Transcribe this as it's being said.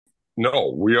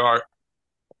No, we are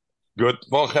good.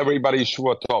 Well, everybody,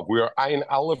 Shua Tov. We are Ayin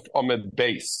Aleph Amid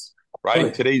Base, right?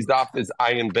 Right. Today's daf is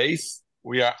Ayin Base.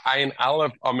 We are Ayin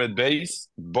Aleph Amid Base,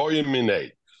 Boyim Minei.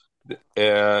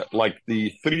 Like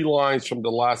the three lines from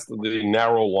the last of the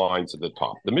narrow lines at the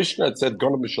top. The Mishnah had said,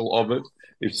 Gona Mishal Ovid,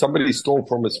 if somebody stole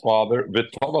from his father,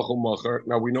 V'tavach U'macher,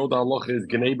 now we know the halacha is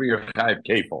Geneba Yerchayev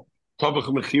Kefal. Tavach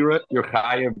U'mechira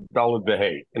Yerchayev Dalad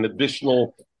V'hei. An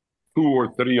additional 2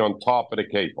 or 3 on top of the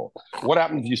cable. What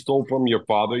happens if you stole from your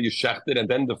father, you shechted, and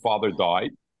then the father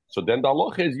died? So then the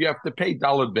halacha is you have to pay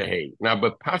dalad behei. Now,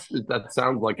 but pashtus, that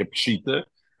sounds like a pshita,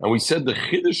 and we said the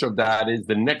chiddush of that is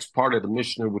the next part of the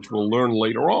Mishnah, which we'll learn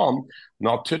later on,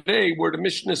 not today, where the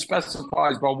Mishnah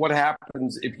specifies about what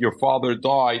happens if your father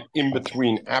died in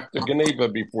between, after Geneva,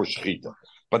 before Shechita.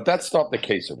 But that's not the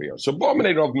case over here. So,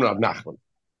 Bo'aminei Rav Nachman.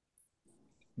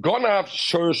 Gonav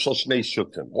shor shel shnei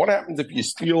shutim. What happens if you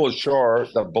steal a shor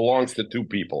that belongs to 2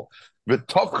 people?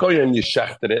 V'tovchoy and you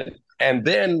shechted it, and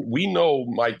then we know,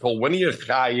 Michael, when you're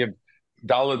chayiv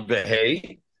dalad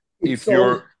v'hei, if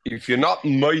you're not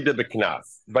moide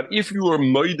b'knas, but if you were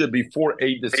moide before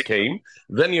Eidus came,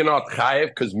 then you're not chayiv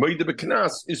because moide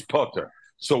b'knas is potter.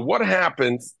 So what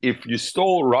happens if you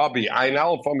stole Rabbi Ein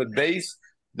Aleph Amid Beis,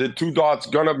 the 2 dots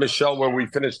Gonav Michelle where we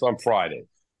finished on Friday?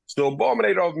 So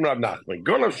Bo'aminei Rav Nachman,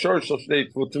 Gonav shor shel shnei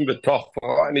tfutim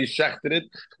v'tochva, and he shechted it,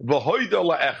 v'hoida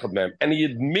la'echad mem, and he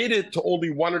admitted to only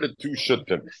 1 of the 2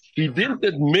 shutfim. He didn't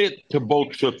admit to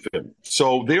both shutfim.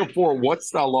 So therefore,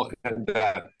 what's the halacha in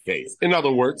that case? In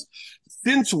other words,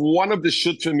 since 1 of the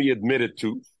shutfim he admitted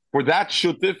to, for that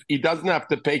shutif, he doesn't have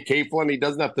to pay kefil and he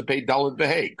doesn't have to pay dalad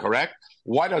v'hei, correct?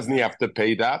 Why doesn't he have to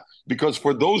pay that? Because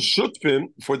for those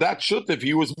shutfim, for that shutif,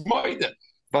 he was moided.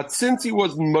 But since he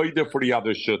wasn't moida for the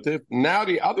other shutif, now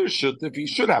the other shutif he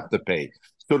should have to pay.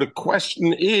 So the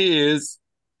question is,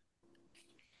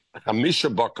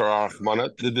 Hamisha bakar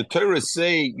arachmana, did the Torah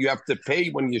say you have to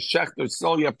pay when you shech or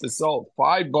sell, you have to sell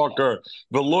 5 bakar,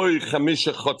 veloy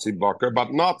chamisha chotzi bakar,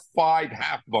 but not 5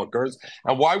 half bakars.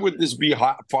 And why would this be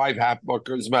 5 half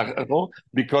bakars?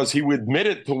 Because he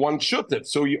admitted to 1 shutif,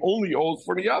 so he only owes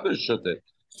for the other shutif.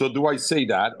 So do I say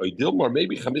that? Or Dilmar,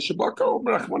 maybe Chamisha Bakar, or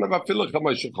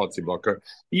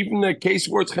even in a case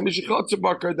where it's Chamisha Chotzi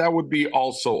Bakar, that would be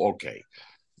also okay.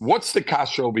 What's the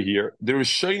kasha over here? There is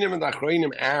Shainim and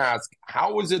Achrayim ask,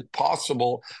 how is it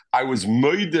possible I was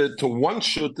moided to 1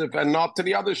 shutif and not to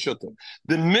the other shutif?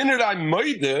 The minute I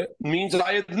moided means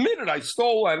I admitted I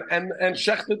stole and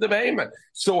shechted the behemoth.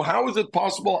 So how is it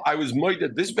possible I was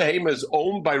moided? This behemoth is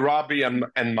owned by Rabbi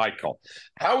and Michael.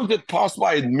 How is it possible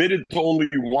I admitted to only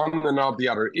 1 and not the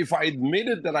other? If I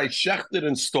admitted that I shechted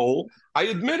and stole, I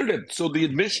admitted it. So the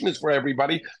admission is for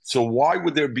everybody. So why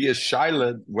would there be a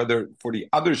shaila whether for the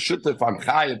other shutef I'm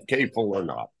chayav kefil or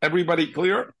not? Everybody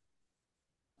clear?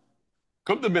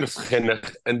 Come to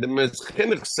Mischinich, and the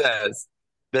Mischinich says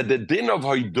that the din of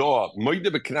Haidah, Moide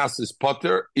B'Knas is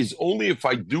potter, is only if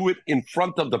I do it in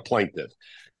front of the plaintiff.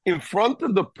 In front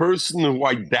of the person who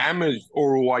I damaged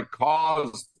or who I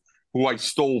caused, who I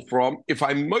stole from, if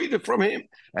I made it from him.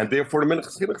 And therefore the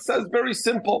Mischinich says, very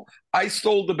simple, I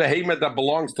stole the behemoth that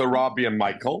belongs to Rabbi and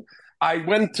Michael. I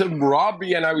went to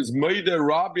Rabbi and I was moide,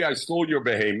 Rabbi, I stole your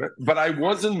behemoth, but I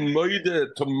wasn't moide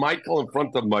to Michael in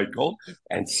front of Michael.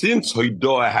 And since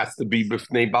Hoidoah has to be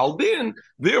b'fnei Baldin,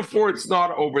 therefore it's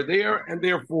not over there, and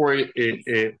therefore it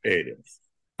is.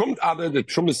 From other, the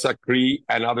Trumas Sakri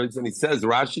and others, and he says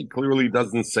Rashi clearly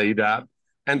doesn't say that.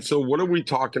 And so what are we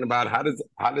talking about? How does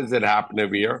it happen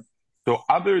over here? So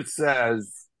others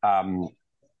says that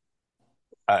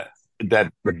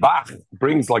the Bach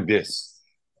brings like this.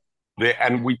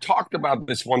 And we talked about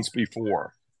this once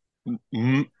before.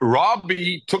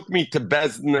 Rabbi took me to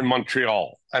Besdin in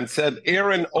Montreal and said,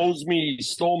 Aaron owes me, he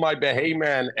stole my behemoth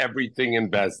and everything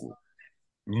in Besdin.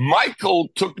 Michael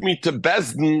took me to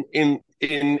Besdin in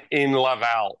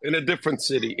Laval, in a different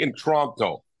city, in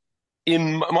Toronto.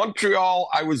 In Montreal,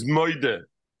 I was moide.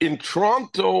 In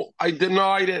Toronto, I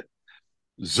denied it.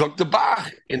 Zog the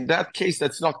Bach. In that case,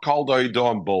 that's not called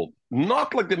Oidon Bold.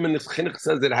 Not like the Mischinich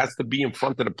says it has to be in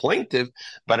front of the plaintiff,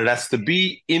 but it has to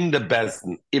be in the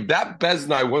Bezdin. If that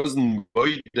Bezdin I wasn't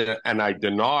moide and I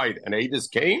denied and Adis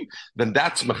came, then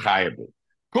that's Mechayabim.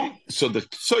 So the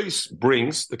Tzois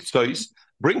brings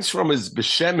from his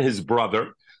Beshem, his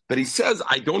brother, But he says,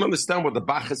 I don't understand what the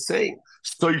Bach is saying.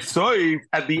 So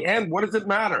at the end, what does it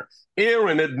matter?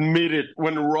 Aaron admitted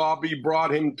when Robbie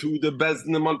brought him to the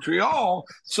Bezdin in Montreal,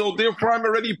 so therefore I'm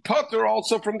already putter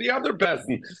also from the other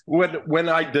Bezdin. When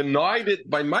I denied it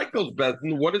by Michael's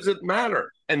Bezdin, what does it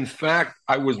matter? In fact,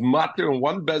 I was matter in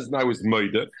one Bezdin, I was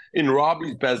moide in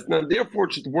Robbie's Bezdin, and therefore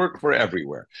it should work for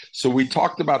everywhere. So we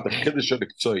talked about the Chiddush of the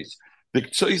K'tzois. The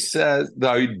K'tzois says the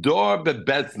Idor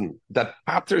Bezdin that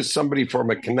patters somebody from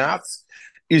a Knas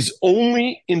is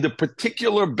only in the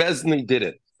particular Bezdin he did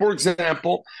it. For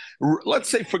example, let's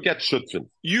say forget Shutzin.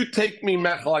 You take me,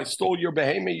 Mechel, I stole your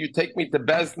behemoth, you take me to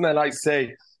Bezdin and I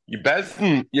say, you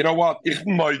Bezdin, you know what, ich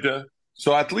moide.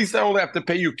 So at least I only have to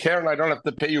pay you Karen, I don't have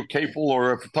to pay you Kefil,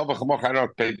 or if Tavach Moch, I don't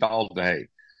have to pay Dal Dehay.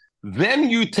 Then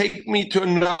you take me to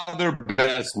another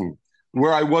Bezdin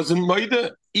where I wasn't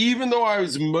moide, even though I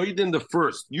was moide in the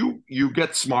first. You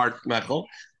get smart, Mechel,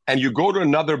 and you go to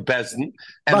another Bezdin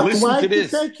and but listen to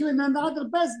this. Take you in another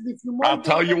Bezdin if you I'll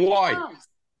tell you why.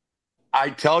 I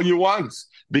tell you once,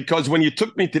 because when you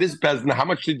took me to this Bezdin, how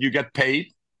much did you get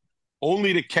paid?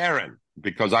 Only to Karen,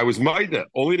 because I was Maida,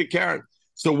 only to Karen.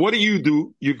 So what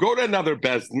do? You go to another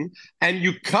Bezdin, and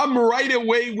you come right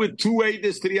away with 2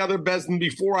 Eidos to the other Bezdin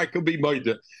before I could be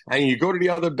Maida. And you go to the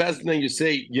other Bezdin and you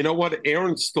say, you know what,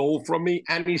 Aaron stole from me,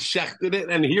 and he shechted it,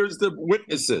 and here's the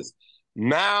witnesses.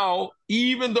 Now,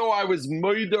 even though I was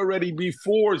Maida already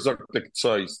before Zaktik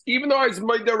Tzois, even though I was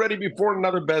Maida already before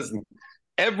another Bezdin,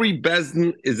 every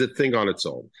Bezdin is a thing on its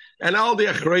own. And all the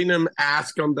Achreinim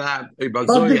ask on that. But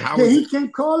he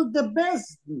can call the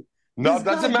Bezdin. No, it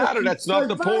doesn't matter. That's not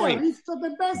the point.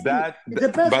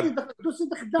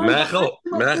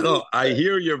 Mechel, I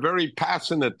hear you're very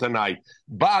passionate tonight,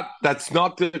 but that's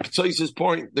not the Ktsois's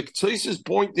point. The Ktsois's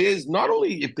point is not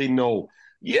only if they know,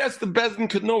 yes, the Bezdin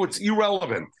could know, it's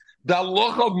irrelevant. The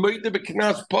Allah of Meide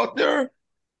B'Knas Potter,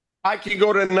 I can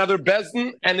go to another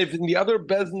Bezdin, and if in the other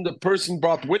Bezdin the person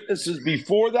brought witnesses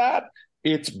before that,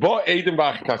 it's Bo Eidem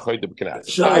V'Achkachoyde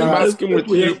B'Knas. I'm asking what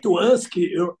we have to ask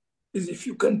here is if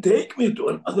you can take me to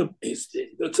another Bezdin.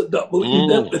 That's a double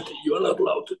indemnity. You are not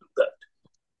allowed to do that.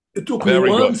 You took me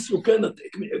once, you cannot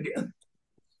take me again.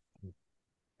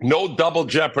 No double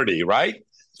jeopardy, right?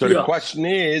 So the question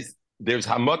is, there's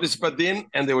Hamadis Badin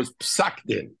and there was Psak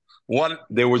Din.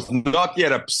 There was not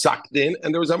yet a Psak Din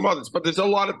and there was Hamadis, but there's a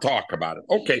lot of talk about it.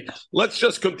 Okay, let's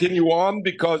just continue on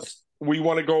because we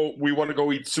want to go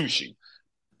eat sushi.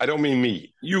 I don't mean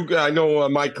me. I know,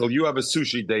 Michael, you have a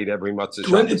sushi date every Matzah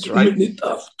Shabbos, right?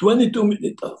 22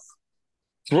 minutes off.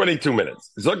 22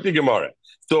 minutes. Zog the Gemara.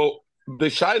 So the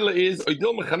shaila is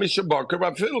Oidil Chamisha Bakar,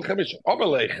 Bafil Chamisha.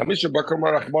 Omalei Chamisha Bakar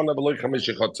Marachmana Beloi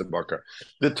Chamisha Chotzi Bakar.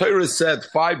 The Torah said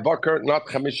 5 Bakar, not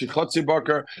Chamisha Chotzi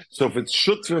Bakar. So if it's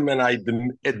Shutvim and I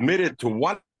admitted to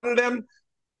one of them,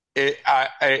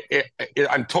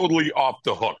 I'm totally off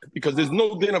the hook because there's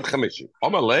no din of Chamisha.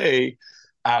 Omalei.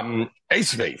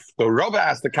 Esveif. So Rava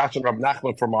asked the question of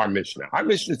Nachman from our Mishnah. Our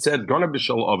Mishnah said, "Gonna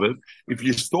b'shel aviv, if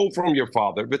you stole from your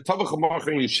father, v'tavach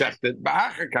and you shechted,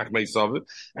 ba'achakach meisaviv,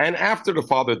 and after the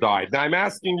father died." Now I'm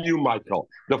asking you, Michael.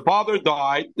 The father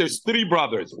died. There's 3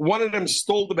 brothers. One of them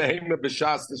stole the behemoth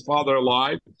b'shas his father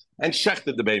alive and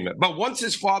shechted the behemoth. But once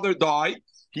his father died,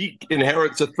 he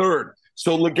inherits a third.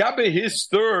 So legabe his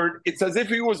third, it's as if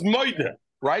he was moide,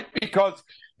 right? Because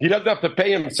he doesn't have to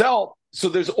pay himself. So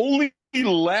there's only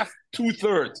left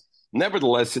 2/3.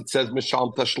 Nevertheless, it says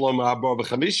Mishal Tashlom Abba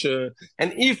v'Chamisha,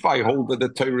 and if I hold that the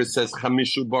Torah says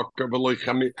Chamishu Bakar v'Loi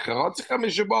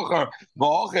Chamishu Bakar,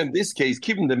 v'Ach in this case,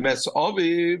 keeping the mess of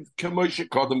it,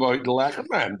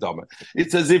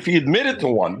 it's as if he admitted to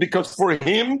one, because for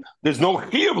him there's no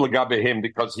chiyuv legabe him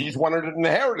because he's one of the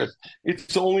inheritors.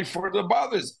 It's only for the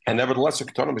brothers, and nevertheless,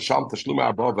 Mishal Tashlom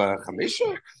Abba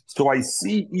v'Chamisha. So I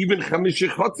see even Chamishu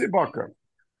Chotzi Bakar.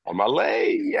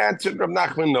 Amalei answered Rav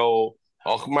Nachman, no.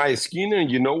 Och my skina,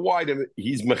 you know why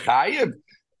he's mechayev?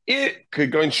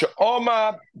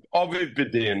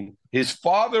 His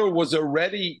father was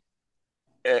already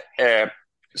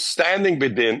standing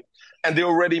bedin, and they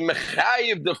already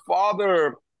mechayev the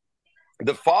father.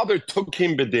 The father took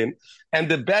him bedin, and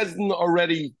the bezdin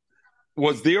already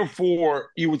was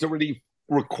therefore he was already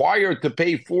required to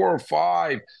pay 4 or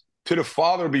 5 to the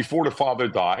father before the father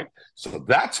died. So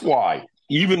that's why.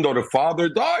 Even though the father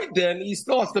died, then he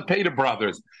still has to pay the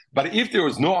brothers. But if there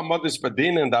was no Amadis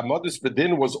Badin, and the Amadis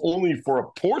Badin was only for a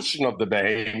portion of the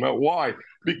behemoth, why?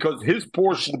 Because his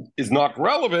portion is not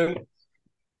relevant,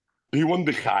 he wouldn't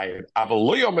be chayav.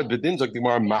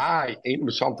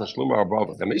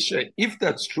 If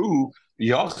that's true, the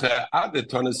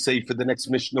Adeton is safe for the next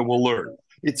Mishnah we'll learn.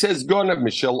 It says, Gona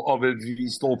Michel Ovid, he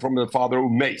stole from the father who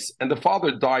mace, and the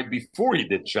father died before he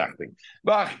did shechting.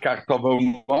 Why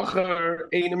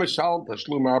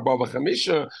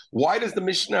does the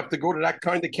Mishnah have to go to that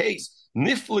kind of case?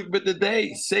 Niflik but the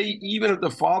day, say even if the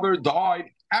father died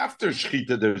after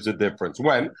Shechita, there's a difference.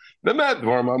 When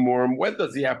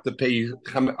does he have to pay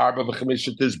Arba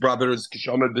v'chamisha to his brothers?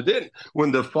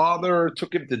 When the father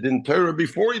took him to Din Torah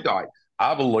before he died.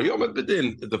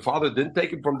 The father didn't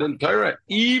take him from Din Torah,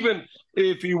 even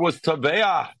if he was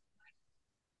Taveah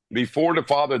before the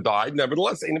father died.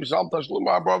 Nevertheless,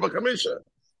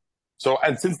 so,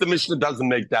 and since the Mishnah doesn't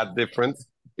make that difference,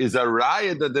 is a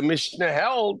raya that the Mishnah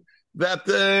held that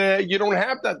you don't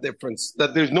have that difference,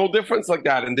 that there's no difference like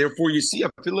that, and therefore you see a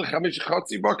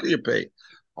you pay.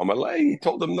 He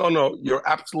told him, no, you're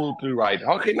absolutely right.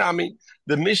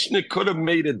 The Mishnah could have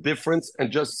made a difference and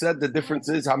just said the difference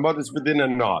is Hamadis Bedin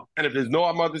and not. And if there's no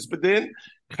Hamadis Bedin,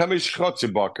 Chamish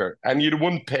Chotzi Bakar, and you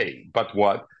wouldn't pay. But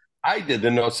what? I did the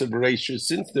Nosib Reisha,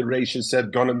 since the Reisha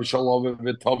said, Gona Mishalov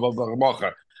V'tova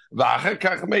V'chamacher.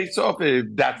 If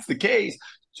that's the case,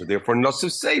 so therefore Nosib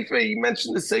Sefer, he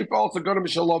mentioned the Sefer also, Gona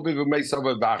Mishalov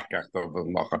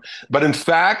V'chamacher. But in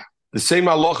fact, the same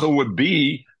halacha would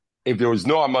be, if there was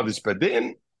no Amadis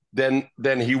Bedin, then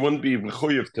he wouldn't be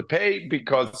mechuyev to pay,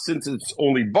 because since it's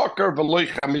only bakar, v'loy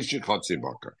chamish chatzi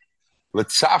bakar.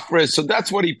 Let's safre. So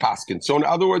that's what he paskin. So in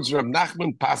other words, Rav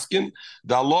Nachman paskin,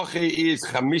 the halacha is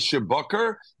chamisha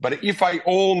bakar, but if I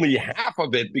only half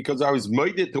of it because I was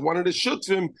moeded to one of the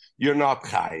shutzim, you're not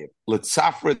chayiv. Let's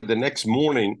safre. The next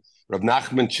morning, Rav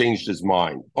Nachman changed his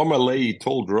mind. Omalei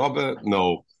told Rabba,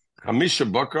 no.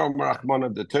 Chamisha bakar,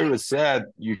 the Torah said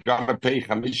you gotta pay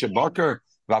chamisha bakar,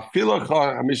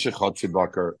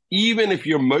 even if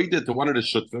you're moeded to one of the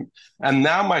shutfim, and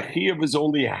now my chiyuv is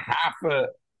only half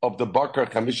of the bakar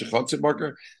chamisha chotzi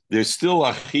bakar, there's still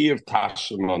a chiyuv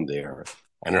tashlim on there.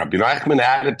 And Rabbi Nachman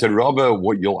added to Rabba,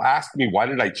 what you'll ask me, why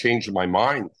did I change my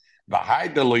mind? Why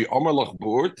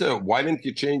didn't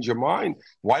you change your mind?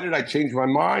 Why did I change my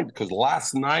mind? Because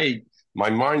last night my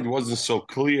mind wasn't so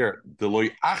clear.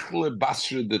 Because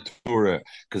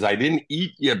I didn't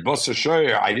eat yet basar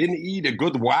shoyer. I didn't eat a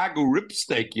good wagyu rib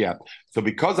steak yet. So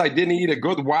because I didn't eat a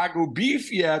good wagyu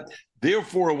beef yet,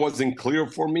 therefore it wasn't clear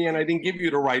for me, and I didn't give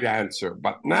you the right answer.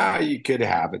 But now you could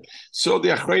have it. So the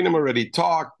Achreinim already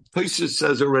talked. Tosfos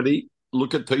says already.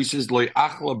 Look at Tosfos loy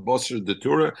achla basar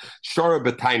detura shara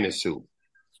b'tainesu.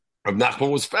 Rav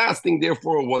Nachman was fasting,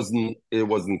 therefore it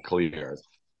wasn't clear.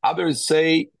 Others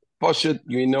say, Pashut,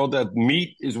 you know that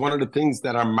meat is one of the things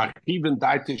that are machiv and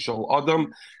daitishal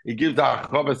adam. It gives the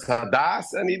chavas hadas,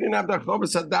 and he didn't have the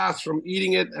chavas hadas from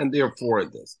eating it, and therefore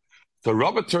it is. So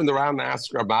Rabbi turned around and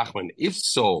asked Rav Nachman,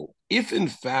 if in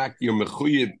fact you're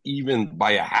mechuyev even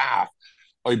by a half,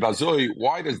 why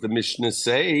does the Mishnah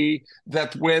say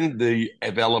that when the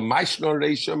Evela Maishna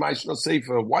Reisha, Maishna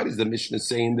Sefer, why does the Mishnah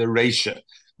say in the Reisha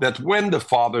that when the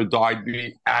father died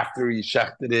after he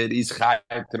shechted it, he's chayiv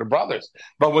to the brothers?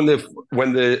 But when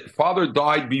the father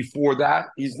died before that,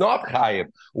 he's not chayiv.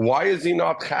 Why is he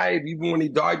not chayiv even when he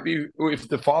died? If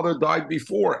the father died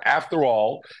before, after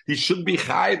all, he should be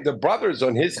chayiv the brothers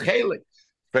on his chelik.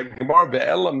 Why in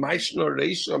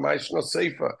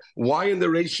the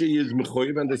Reisha is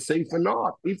mechoyev and the Sefer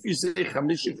not? If you say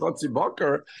chamishi chotzi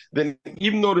bakar, then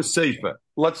even though the Sefer,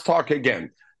 let's talk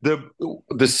again.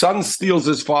 The son steals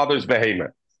his father's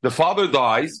behemoth. The father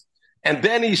dies, and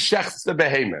then he shechts the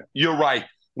behemoth. You're right.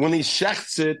 When he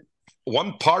shechts it,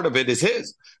 one part of it is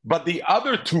his, but the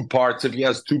other two parts, if he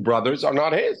has two brothers, are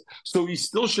not his. So he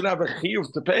still should have a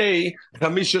chiyuv to pay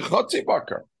chamisha chotzi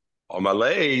bakar.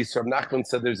 Amalei, so Nachman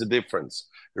said there's a difference.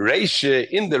 Reisha,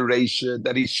 in the Reisha,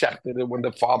 that he shechted it when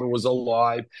the father was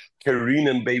alive,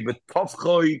 Kerinan Beivet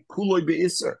Tovchoi Kuloi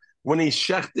Beiser. When he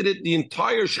shechted it, the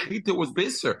entire shechita was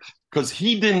Beiser, because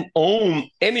he didn't own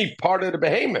any part of the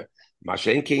behemoth.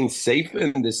 Mashen came Sefer,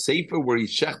 in the Sefer where he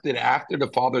shechted after the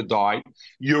father died.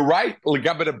 You're right,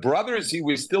 Legabe the brothers, he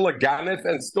was still a ganef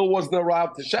and still wasn't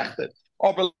allowed to shecht it.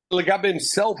 Or Legabe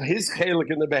himself, his chelik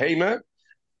in the behemoth,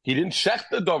 he didn't shecht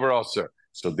the dover aser.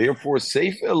 So therefore,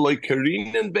 Sefer like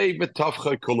Karinen Bey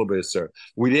betafcha kulabiser.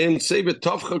 We didn't say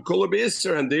betafcha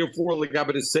kulabiser, and therefore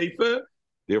legabe the Sefer.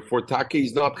 Therefore, Taki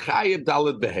is not chayev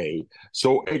dalet behei.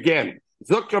 So again,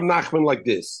 Zokram Nachman like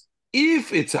this.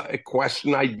 If it's a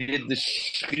question, I did the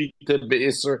shchita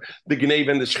beiser, the gneva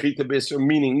and the shchita beiser,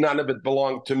 meaning none of it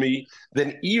belonged to me,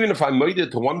 then even if I made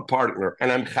it to one partner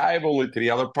and I'm chayev only to the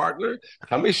other partner,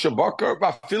 chamisha bakar,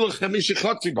 ba'filu chamisha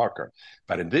chatzi bakar.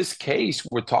 But in this case,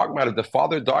 we're talking about it. The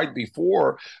father died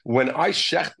before. When I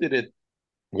shechted it,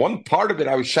 one part of it,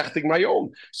 I was shechting my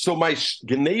own. So my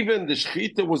gneva and the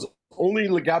shchita was only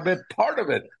legabe part of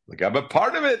it. Legabe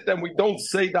part of it, then we don't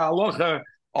say the halacha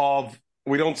of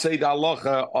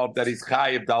that he's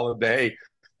chayiv dalad behei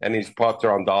and he's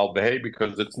pater on dalad behei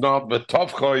because it's not the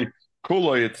tovchoy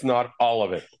kuloi. It's not all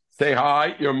of it. Say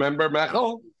hi. You remember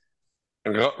Mechel?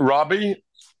 Robbie?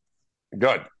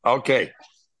 Good. Okay.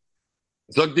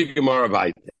 Zog di Gemara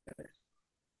weiter.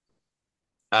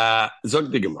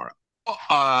 Zog di Gemara.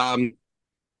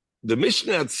 The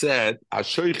Mishnah had said,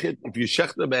 if you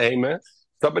shech the behemah,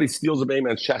 somebody steals a behemah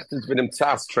and shechtes with him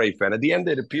tzas treifa, and at the end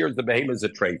it appears the behemah is a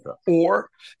treifa. Or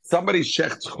somebody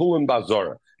shechts chulin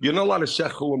bazora. You're not allowed to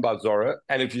shech chulin bazora,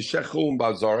 and if you shech chulin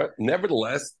bazora,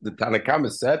 nevertheless, the Tana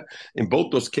Kamma said, in both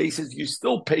those cases, you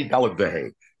still pay dalet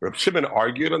vehei. Reb Shimon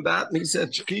argued on that, and he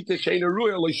said, "Shchita sheina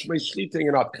ruya lo shmei shchita,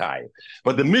 you're not chayiv."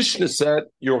 But the Mishnah said,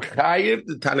 "You're chayiv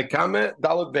the Tana Kamma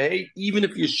dalet vehei, even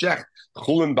if you shech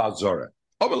chulin bazora."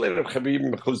 From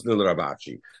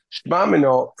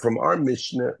our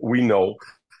Mishnah, we know,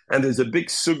 and there's a big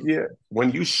sugya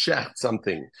when you shecht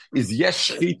something, is yesh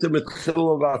shchita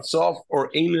mitchil v'atzof or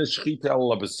eina shchita el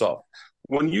l'basov.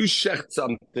 When you shecht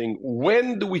something,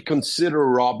 when do we consider,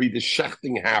 Rabbi, the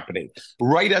shechting happening?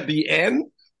 Right at the end,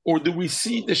 or do we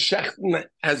see the shechting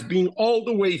as being all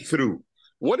the way through?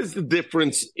 What is the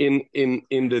difference in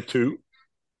the two?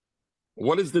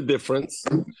 What is the difference?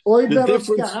 The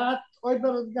difference. Oh,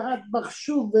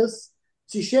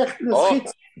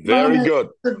 very good.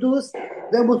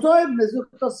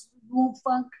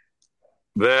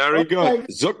 Very good.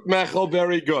 Zuk Mechel,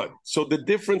 very good. So the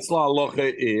difference la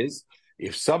halacha is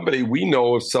if somebody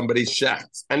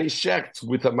shechts and he shechts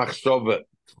with a machshava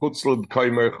chutzlud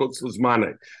kaimer chutzlud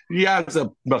manek, he has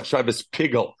a machshavas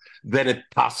pigel, then it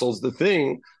passels the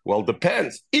thing. Well,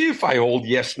 depends. If I hold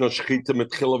yeshno shchita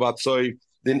mitchil vatzoy,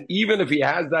 then even if he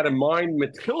has that in mind,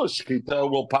 mitchila shchita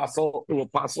will passel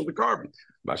the carbon.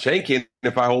 Mashenkin,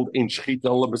 if I hold in shchita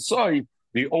lebesoi,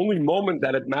 the only moment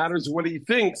that it matters what he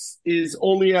thinks is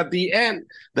only at the end.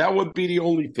 That would be the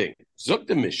only thing. Zuk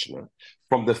the Mishnah,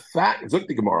 Zuk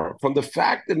the Gemara, from the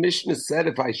fact the Mishnah said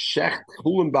if I shech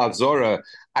chulin bazora,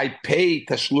 I pay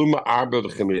tashluma arba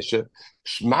v'chemisha.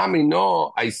 Shmami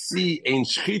no, I see ein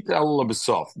shchita el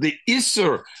lebesof. The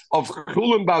iser of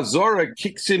chulin bazora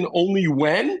kicks in only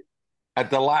when? At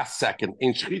the last second.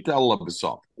 Ein shchita el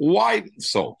lebesof. Why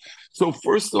so? So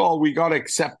first of all, we got to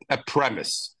accept a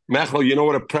premise. Mechel, you know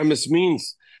what a premise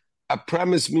means? A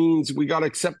premise means we got to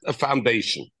accept a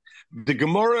foundation. The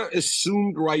Gemara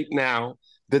assumed right now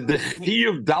that the chi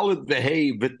of Dalet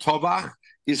Vehei V'Tovach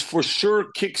is for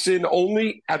sure kicks in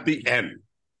only at the end.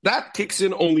 That kicks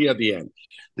in only at the end.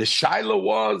 The Shaila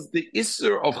was the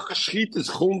Isser of Shchitas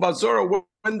Chum Bazora.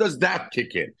 When does that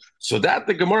kick in? So that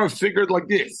the Gemara figured like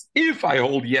this. If I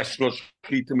hold Yeshno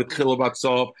Shchita Mitchil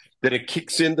Vatzov, then it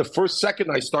kicks in the first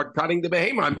second I start cutting the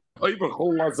Behema. I'm over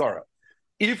Chum Bazora.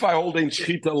 If I hold in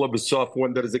Shchita Labasov,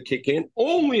 when does it kick in?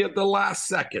 Only at the last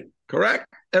second. Correct?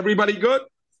 Everybody good?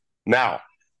 Now,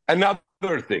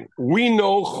 another thing. We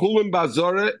know Chulin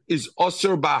Bazora is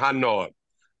Osir Bahanoah.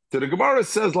 So the Gemara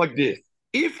says like this.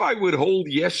 If I would hold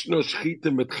Yeshno Shchita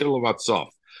Mitchil Vatzov,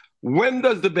 when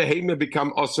does the Behema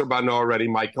become Osir Bahanoah already,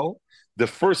 Michael? The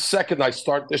first second I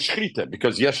start the Shchita,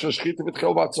 because Yeshno Shchita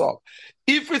Mitchil Vatzov.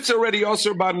 If it's already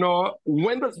Osir Bahanoah,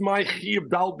 when does my Chi of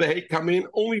Dal Behei come in?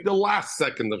 Only the last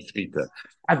second of Shchita.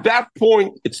 At that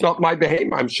point, it's not my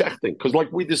Behema, I'm shechting. Because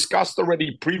like we discussed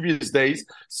already previous days,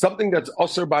 something that's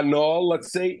Osir Bahanoah,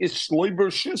 let's say, is Shleiber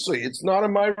Shusay. It's not a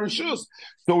my Rishus.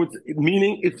 So it's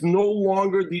meaning it's no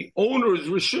longer the owner's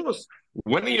Rishus.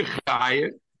 When are you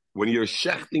chayav? When you're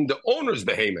shechting the owner's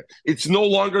behemoth, it's no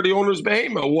longer the owner's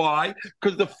behemoth. Why?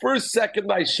 Because the first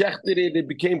second I shechted it, it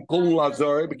became Kol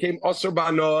Lazar, it became Asr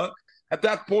Banoah. At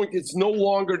that point, it's no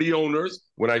longer the owner's.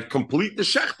 When I complete the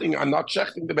shechting, I'm not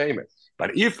shechting the behemoth.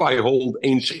 But if I hold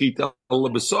Ein Shechita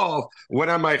Lebesov, when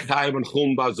am I chayav and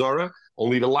Chum Bazara?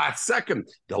 Only the last second.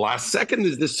 The last second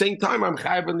is the same time I'm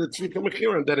chayav and the Tzvika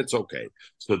Mechir, and then it's okay.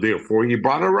 So therefore, he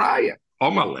brought a raya.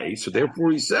 Amalei. So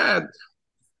therefore, he said,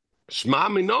 Shma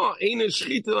mina ain't a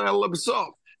shchita el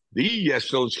lebesov. The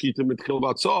yeshel shchita mitchil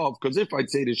vatzov. Because if I'd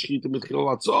say the shchita mitchil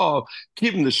vatzov,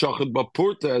 given the shachet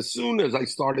bapurta, as soon as I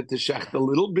started to shecht a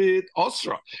little bit,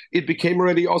 osra, it became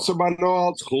already osra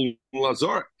banal tzchul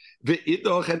lazar. The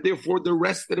idach, and therefore the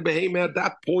rest of the behema at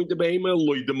that point the behema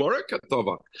loy demara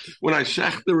katava. When I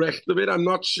shecht the rest of it, I'm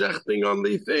not shechting on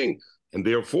the thing, and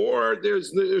therefore there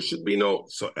should be no.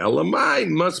 So elamai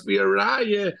must be a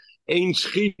raya. Ein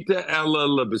shchita ela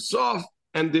lebesof,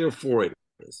 and therefore it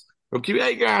is.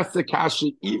 Okay, asked the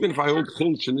kasha, even if I hold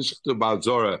chul shenishta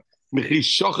bazora, michi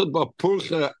shachet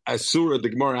bapurcha asura, the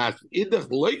Gemara asked, idach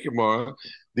leikemar,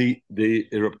 The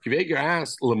Reb Kiveger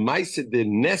asked, Lemaisa the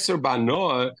Neser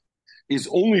Banoah is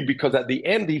only because at the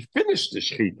end he finished the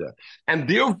shechita, and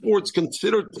therefore it's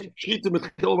considered shechita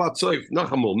mitchil vatzof.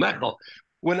 Nachamol mechel.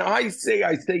 When I say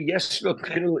yesh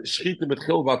shechita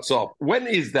mitchil vatzof, when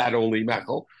is that only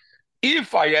mechel?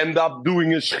 If I end up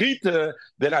doing a shechita,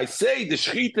 then I say the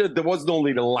shechita, there wasn't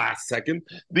only the last second,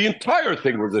 the entire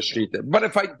thing was a shechita. But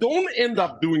if I don't end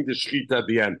up doing the shechita at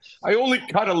the end, I only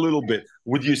cut a little bit.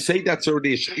 Would you say that's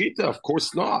already a shechita? Of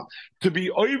course not. To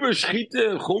be over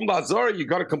shechita, chum bazar, you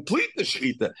got to complete the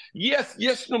shechita. Yes,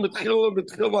 no mitchil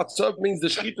vatzav means the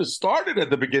shechita started at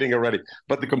the beginning already,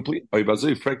 but the complete. What's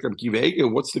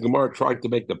the Gemara trying to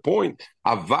make the point?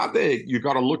 Avade, you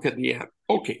got to look at the end.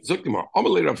 Okay, so Rav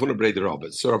Huna Breder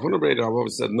Rabba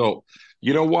said, no,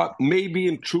 you know what? Maybe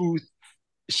in truth,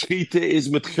 shechita is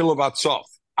mitchil vatzav.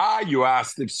 You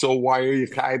asked if so, why are you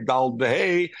chayiv daled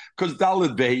v'hei? Because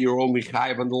daled v'hei, you're only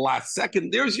chayiv on the last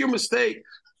second. There's your mistake.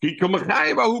 The chiyuv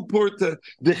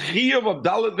of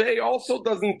daled v'hei also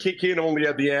doesn't kick in only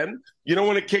at the end. You know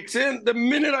when it kicks in? The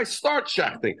minute I start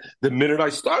shechting. The minute I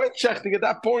started shechting, at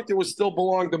that point, it was still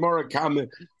belonged to Kamma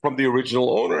from the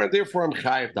original owner, and therefore I'm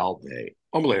chayiv daled v'hei.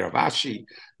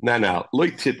 No,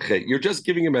 you're just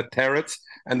giving him a teretz,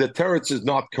 and the teretz is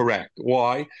not correct.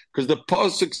 Why? Because the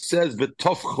pasuk says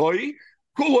v'tofchoi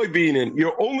kuloi binin.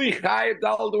 You're only chayiv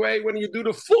daled way when you do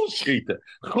the full shechita.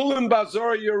 Chulin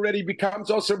bazar, you already becomes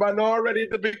osir bana already at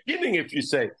the beginning, if you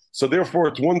say. So therefore,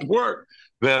 it won't work.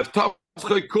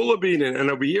 V'tofchoi kuloi binin, and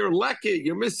over here leke,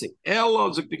 you're missing.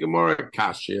 Elo zok the Gemara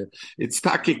kasha. It's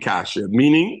taki kasha,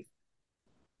 meaning,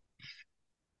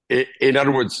 in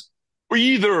other words.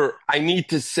 Either I need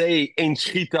to say Ein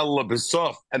Shchita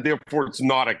L'Besov, and therefore it's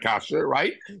not a kasha,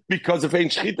 right? Because if Ein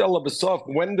Shchita L'Besov,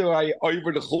 when do I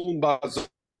over the Chulun Bazar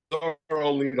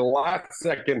only the last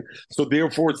second? So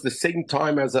therefore it's the same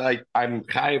time as I'm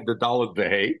chayiv the Dalet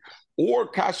V'hei, or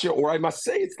kasha, or I must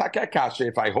say it's taka kasha.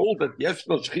 If I hold that yes,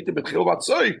 no Shchita B'Chil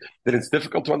Vatzoy, then it's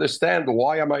difficult to understand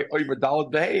why am I over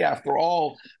Dalet V'hei. After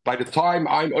all, by the time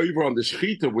I'm over on the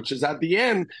Shchita, which is at the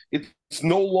end, it's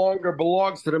no longer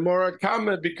belongs to the Mora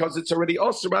Kamma because it's already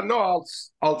also. But no,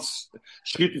 I'll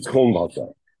shchit its chum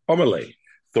balsa. Amalei.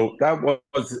 So that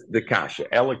was the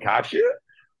kasha. Ela kasha.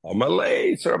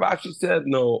 Amalei. So Rav Ashi said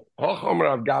no. Hocham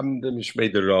Rav Gam de Mishmei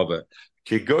de Rava.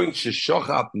 Kigoin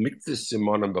sheshochat miktzis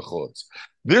simonim bechutz.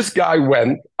 This guy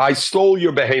went. I stole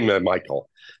your behemoth, Michael.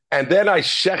 And then I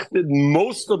shechted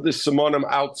most of the simonim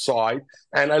outside,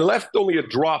 and I left only a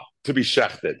drop to be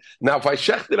shechted. Now, if I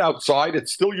shechted outside,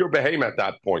 it's still your behemoth at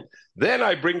that point. Then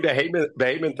I bring the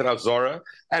behemoth to Azora,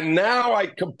 and now I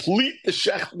complete the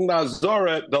shecht in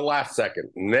Azora the last second.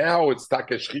 Now it's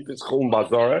takeshchitis chulun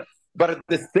bazara. But at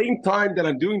the same time that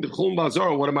I'm doing the chulun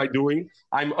bazara, what am I doing?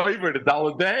 I'm over the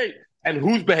daled v'hei. And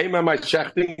whose behemoth am I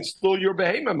shechting? Still your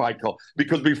behemoth, Michael.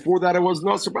 Because before that it was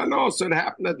Nosr Bano, so it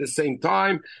happened at the same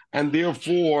time. And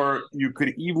therefore, you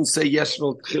could even say yes,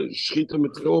 no shchita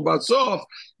mitchil basof,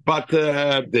 but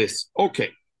this. Okay.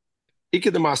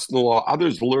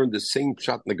 Others learned the same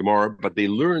pshat in the Gemara, but they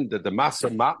learned that the Masa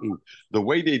Matan, the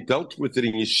way they dealt with it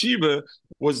in yeshiva,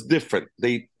 was different.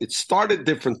 It started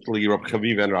differently, Rab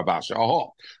Chaviv and Rab Asher.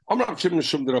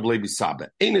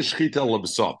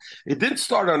 It didn't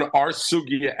start on our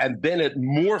sugya, and then it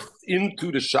morphed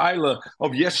into the shaila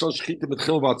of yeshal shchita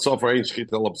b'tchil v'atzof or ein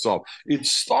shchita l'b'sof. It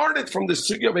started from the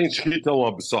sugya of ein shchita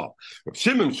l'b'sof. Rab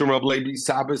Shimon from Rab Levi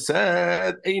Saba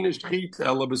said ein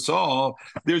shchita l'b'sof.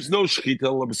 There's no shchita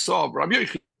l'b'sof. Rabbi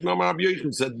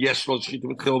Yochanan said yes, shchita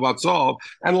b'tchil v'atzof.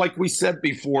 And like we said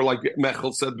before, like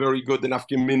Mechel said very good, the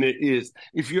nafkamina is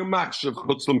if you're machshav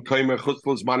chutzlam kaimer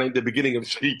chutzlam zman in the beginning of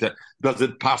shchita, does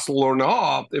it passel or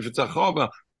not? If it's a chava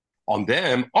on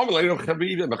them, if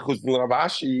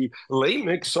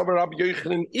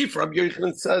Rabbi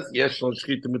Yochanan says yes, Rabbi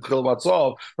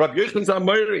Yochanan's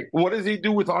amiri. What does he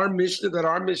do with our Mishnah? That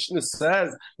our Mishnah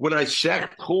says when I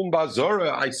shech chum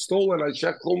bazara, I stole and I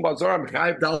shech chum bazara, I'm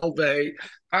chayiv daled v'hei.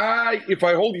 If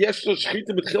I hold yeshlo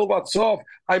shchita b'tchil v'atzof,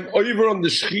 I'm over on the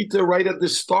shchita right at the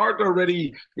start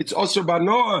already. It's osir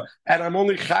banoah, and I'm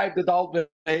only chayiv the daled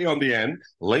v'hei on the end.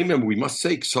 Layman, we must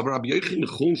say, it's only a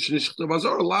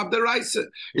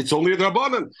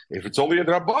drabanan. If it's only a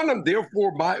drabanan,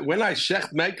 therefore, when I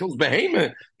shecht Michael's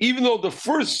behemoth, even though the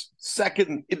first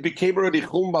second it became already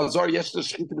chum bazar yeshlo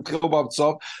shchita b'tchil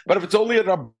v'atzof, but if it's only a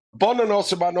drabanan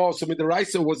osir banoah, so the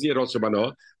raisa was yet osir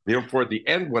banoah. Therefore, at the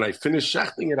end, when I finish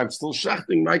shechting it, I'm still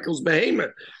shechting Michael's behemoth.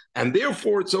 And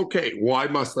therefore, it's okay. Why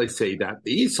must I say that?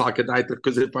 The Isakadaita,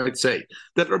 because if I'd say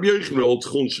that Rabbi Yochanan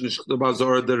holds the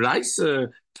Bazar, the Reise,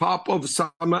 top of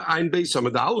Sama Ein Beis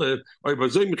Samad Aleph, or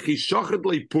Bazoi Mechi Shachad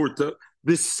Le Purta,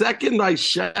 The second I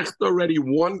shecht already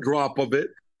one drop of it,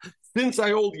 since I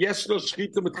hold Yeshlo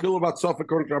Shchita Mitchil Vatzaf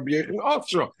according to Rabbi Yechon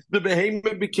Osra, the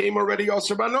behemoth became already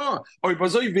Osra Banoah. Or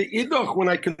when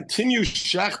I continue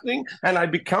shechting and I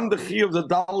become the Chi of the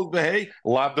Dal Behei,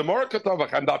 Lav the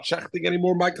Morakatavach, I'm not shechting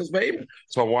anymore Michael's behemoth.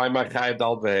 So why am I Chai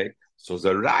Dal Behei? So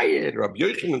the Rayed, Rabbi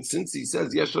Yechon, since he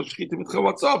says Yeshlo Shchita Mitchil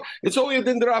Vatzaf, it's only a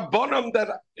din the Rabbanim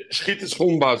that Shchita is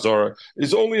Chum Bazar.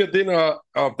 It's only a din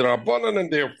of the Rabbanim,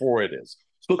 and therefore it is.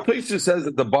 So Tosha says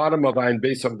at the bottom of Ein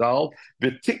Beis Avdal, the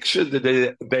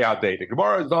tiksha they are dating. The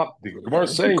Gemara is not. The Gemara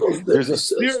is saying there's a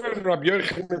steer in Rabbi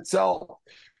Yochanan itself,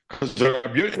 because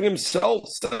Rabbi Yochanan himself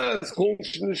says we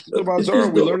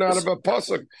learn out of a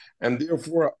pasuk, and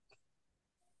therefore,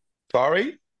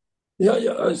 sorry. Yeah,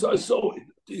 I saw it.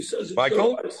 He says it.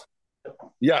 Michael.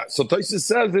 Yeah, so Tosha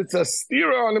says it's a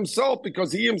steer on himself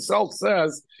because he himself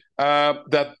says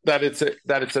that it's a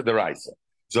deraisa.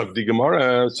 So the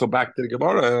Gemara, so back to the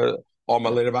Gemara, on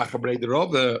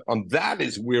that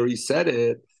is where he said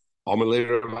it. When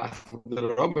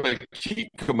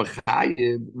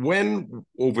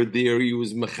over there he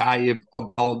was mechayev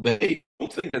al be'ei, I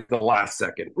don't think it's the last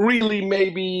second. Really,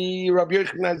 maybe Rabbi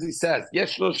Yochanan, as he says,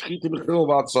 yesh lo shchita b'chil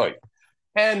v'atzoy.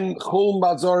 And Chol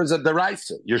Mazor is a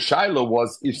deraisa. Your Shiloh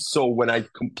was, if so, when I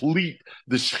complete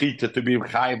the Shechita to be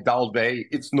Chayiv Dal Bey,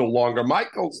 it's no longer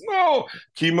Michael's. No.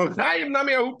 Ki Mechayiv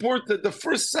Nami Ahuporta, the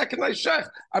first second I Shech,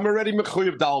 I'm already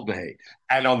Mechayiv Dal Bey.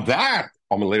 And on that,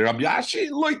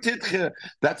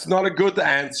 that's not a good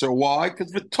answer. Why?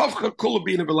 Because the Tovcha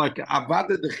Kulabina be like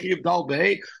Avada the Chayiv Dal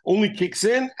Bey only kicks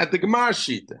in at the Gemara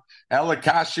Shita.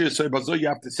 Elakashi, so you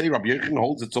have to say Rabbi Yechon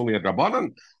holds it's only a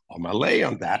Rabbanan. On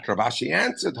that, Rav Ashi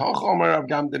answered,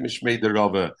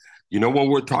 you know when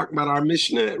we're talking about our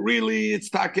Mishnah, really it's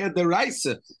Takeh the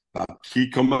Raisa. He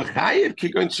shechted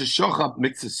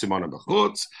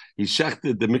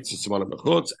the mitzvah simana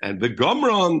bechutz and the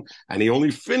gomron, and he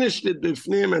only finished it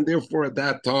b'fnim, and therefore at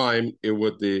that time it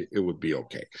would be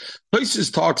okay.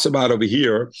 Places talks about over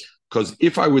here, because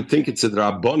if I would think it's a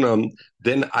Rabbanan,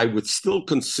 then I would still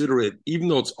consider it, even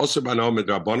though it's Osir Banoah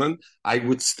Rabbanan, I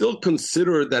would still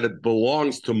consider that it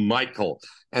belongs to Michael,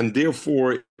 and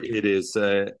therefore it is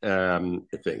a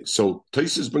thing. So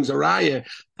Tosfos brings a raya,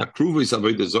 Takruvis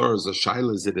Avodah Zarah is a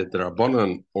shaila, is it a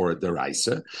Rabbanan or a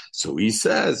Deraisa? So he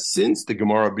says, since the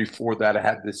Gemara before that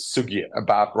had this sugya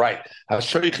about, right,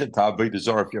 Hashoichet Avodah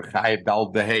Zarah if you're chayav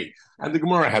dal behei, and the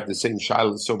Gemara had the same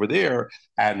shilas over there,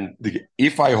 and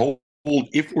if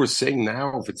we're saying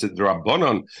now, if it's a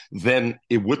Rabbanan, then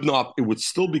it would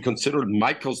still be considered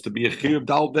Michael's to be a Chiyuv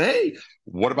Dal Behei.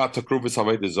 What about Takruvis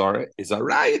Avodah Zarah? Is a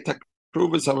Raya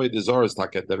Takruvis Avodah Zarah is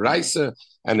Taket the Raisa,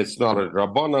 and it's not a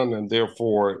Rabbanan, and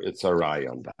therefore it's a Raya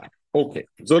on that. Okay,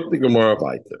 Zog the Gemara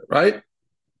weiter, right?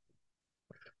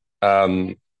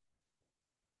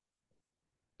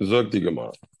 Zog the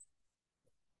Gemara.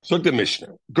 So the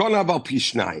Mishnah,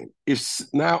 if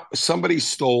now somebody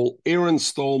Aaron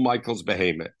stole Michael's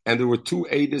behemoth, and there were two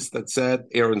edis that said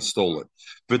Aaron stole it.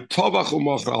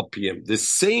 The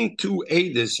same two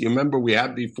edis, you remember we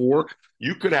had before,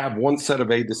 you could have one set of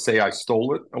edis say I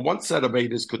stole it, and one set of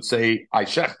edis could say I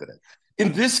shechted it.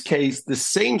 In this case, the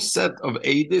same set of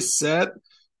edis said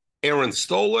Aaron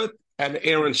stole it and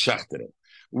Aaron shechted it.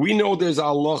 We know there's a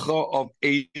halacha of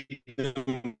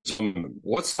Eidim Zomim.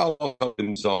 What's the halacha of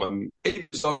Eidim Zomim? Eidim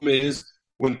Zomim is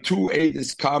when two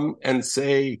Eidim come and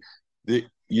say,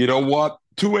 you know what?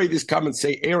 Two Eidim come and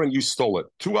say, Aaron, you stole it.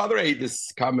 Two other Eidim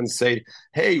come and say,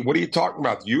 hey, what are you talking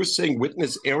about? You're saying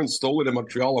witness Aaron stole it in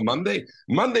Montreal on Monday?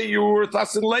 Monday you were with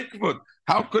us in Lakewood.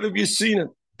 How could have you seen it?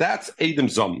 That's Eidim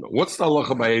Zomim. What's the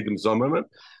halacha by Eidim Zomim?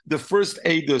 The first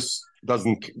Eidim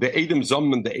doesn't, the Eidim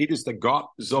Zomim, the Eidim that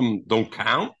got Zom don't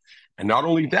count. And not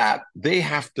only that, they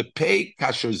have to pay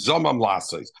kasher Zomam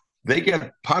lasses. They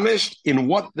get punished in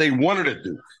what they wanted to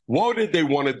do. What did they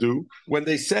want to do? When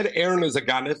they said Aaron is a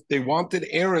ganef, they wanted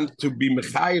Aaron to be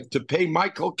mechayev to pay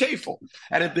Michael kefil.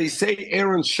 And if they say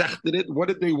Aaron shechted it, what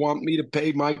did they want me to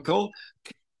pay Michael?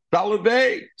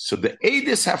 Balabay. So the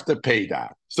Edis have to pay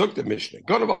that. So the Mishnah.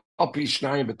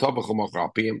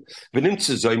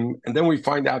 And then we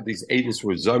find out these Edis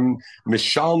were Zom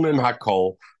Mishalmim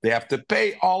Hakol. They have to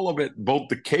pay all of it, both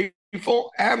the kefil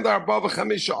and our Bava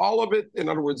Chamisha, all of it. In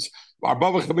other words, our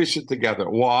Bava Chamisha together.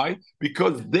 Why?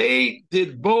 Because they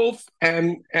did both,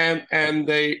 and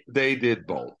they did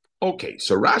both. Okay,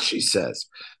 so Rashi says,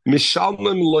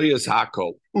 Mishalmim loyas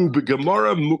hakol,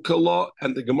 ubegemara mukala,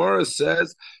 and the Gemara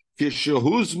says, that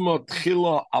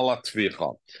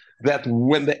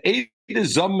when the Eid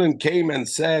Zomim came and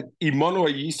said, Imanu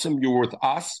Yisim, you were with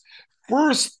us,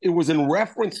 first it was in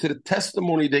reference to the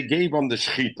testimony they gave on the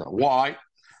Shechita. Why?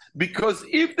 Because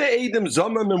if the Eidim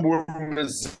Zomim were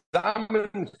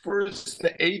mezamen first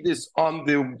the Eidis on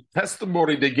the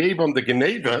testimony they gave on the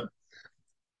Geneva,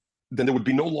 then there would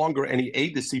be no longer any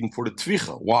Eidis even for the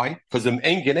Tvicha. Why? Because in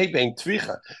Ein Geneva ain't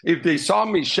Tvicha. If they saw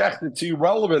me shecht, it's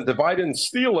irrelevant. If I didn't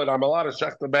steal it, I'm allowed to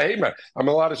shecht the behemoth. I'm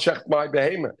allowed to shecht my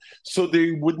behemoth. So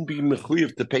they wouldn't be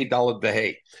mechuyev to pay dalet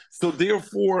behe. So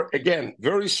therefore, again,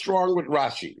 very strong with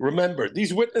Rashi. Remember,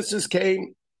 these witnesses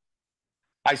came.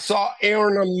 I saw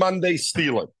Aaron on Monday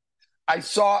steal it. I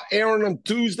saw Aaron on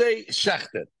Tuesday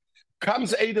shechted.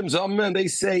 Comes Adam Zalman and they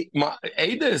say,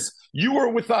 Adis, you were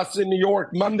with us in New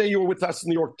York Monday, you were with us in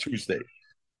New York Tuesday.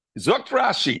 Zokt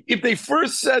Rashi, if they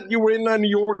first said you were in New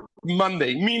York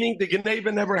Monday, meaning the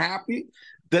Geneva never happy,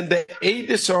 then the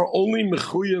Adis are only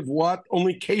mechuyev what?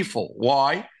 Only kefil.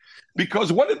 Why?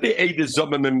 Because what did the Adis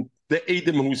Zalman, the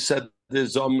Adam who said the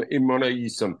Zam Imona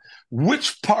Yisam,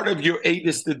 which part of your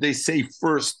Adis did they say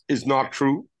first is not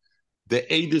true? The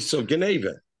Adis of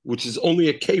Geneva, which is only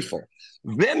a kefil.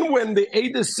 Then when the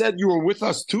Ada said you were with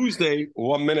us Tuesday,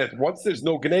 1 minute, once there's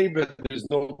no Gneva, there's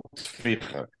no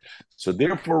Tficha. So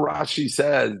therefore Rashi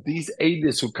says, these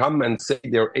Adas who come and say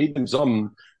they're Adim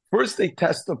Zom, first they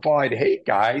testified, hey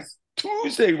guys,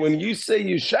 Tuesday when you say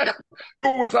you shech, you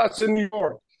were with us in New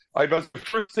York. The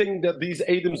first thing that these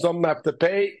Adim Zom have to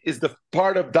pay is the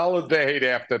part of Dalet Vehe they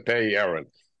have to pay, Aaron,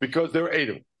 because they're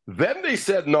Adim. Then they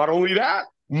said, not only that,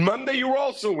 Monday you were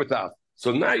also with us.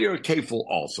 So now you're kefil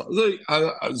also.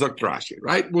 Zok Rashi,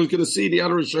 right? We're going to see the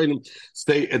other Rishonim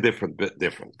stay a different bit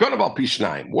different. Go about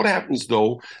Pishnayim. What happens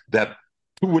though that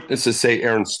two witnesses say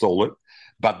Aaron stole it,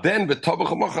 but then the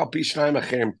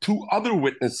two other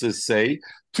witnesses say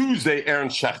Tuesday Aaron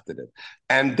shechted it,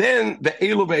 and then the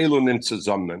Elu ve'elu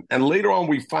nimtzazamnan, and later on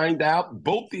we find out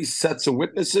both these sets of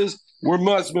witnesses were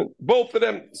Muslim. Both of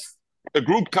them, a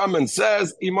group come and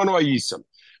says Imanu Ayisam.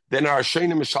 Then our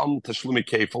Shayna Mishalm Tashlumi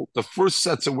Kefil. The first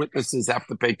sets of witnesses have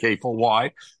to pay Kefil.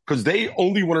 Why? Because they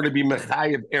only wanted to be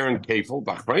Mechayev Aaron Kefil.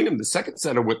 The second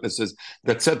set of witnesses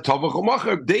that said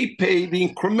Tavach, they pay the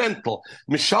incremental.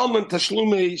 Mishalm and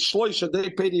Tashlumi Shloisha, they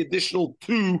pay the additional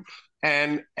 2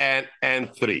 and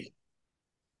 3.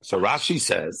 So Rashi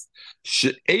says,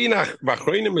 She'enach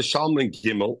v'achreinim Mishalm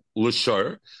Gimel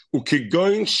l'shor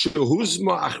ukigoyin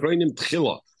shehuzma achreinim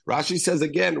tchila. Rashi says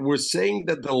again, we're saying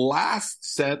that the last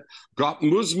set got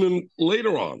Muslim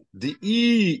later on. The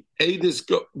Eidis,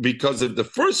 because of the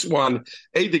first one,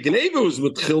 Eidis Geneva was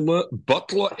with Chilma,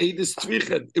 Butla Eidis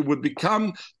Tvichet. It would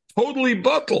become totally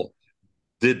Butl.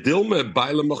 The Dilma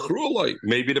Baila Machrulai.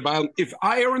 Maybe the Baila. If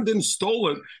Aaron didn't stole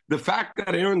it, the fact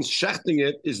that Aaron's shechting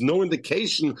it is no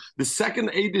indication. The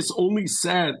second Eidis only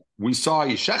said, we saw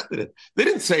he shechted it. They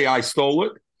didn't say I stole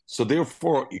it. So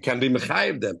therefore, you can be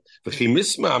mechayev them.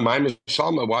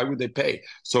 Why would they pay?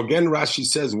 So again, Rashi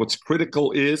says what's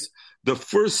critical is the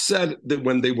first set that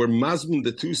when they were mazmin,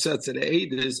 the two sets of the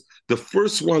Eides, the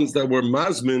first ones that were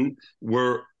mazmin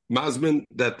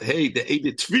that, hey, the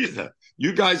Eide Tvicha,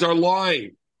 you guys are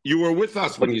lying. You were with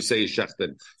us when you say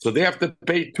shechted. So they have to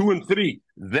pay 2 and 3.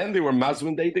 Then they were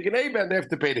mazmin, they the Geneva, and they have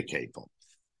to pay the kefil.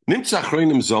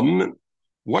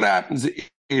 What happens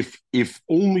if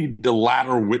only the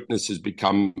latter witnesses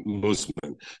become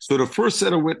Muslim? So the first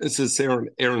set of witnesses say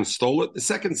Aaron stole it. The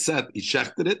second set, he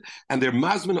shechted it. And they're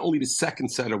Muslim only the second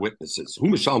set of witnesses.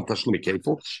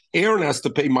 Aaron has to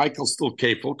pay Michael still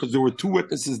kefil because there were 2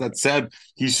 witnesses that said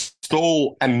he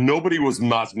stole and nobody was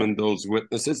Muslim, those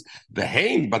witnesses. The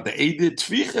Hain, but the Eidit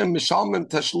Tvichem, Mishalman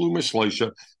Tashlum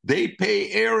Shloisha, they pay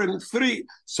Aaron 3.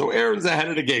 So Aaron's ahead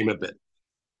of the game a bit.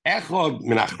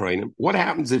 What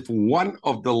happens if one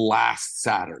of the last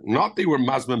Saturn, not they were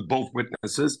Muslim, both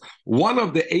witnesses, one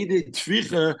of the Eidit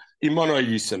Tvicha Imana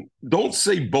Yisim, don't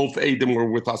say both Eidim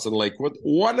were with us in Lakewood,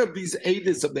 one of these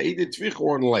Eidits of the Eidit Tvicha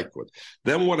were in Lakewood.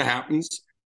 Then what happens?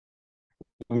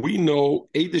 We know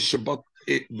Eidit Shabbat,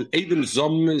 Eidim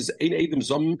Zom is Eidim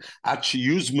Zom at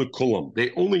Shiyuz Mekulam.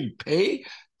 They only pay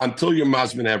until you're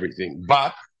Muslim everything.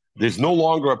 But there's no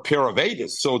longer a pair of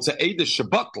Edis, so it's an Edis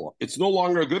Shabbatla. It's no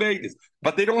longer a good Edis,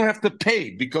 but they don't have to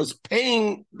pay because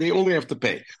paying they only have to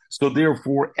pay. So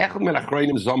therefore, Echad min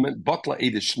Achrayim Zamen Batla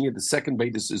Edis Shnia. The second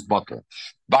Edis is Batla,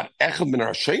 but Echad min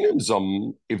Ashayim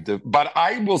Zamen. But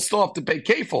I will still have to pay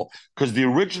kefil because the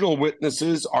original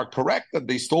witnesses are correct that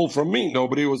they stole from me.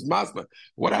 Nobody was Mazma.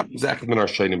 What happens Echad min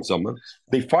Ashayim Zamen?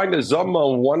 They find a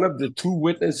Zamen, one of the 2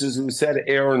 witnesses who said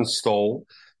Aaron stole.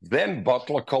 Then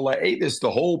Batla Kola Edis, the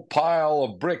whole pile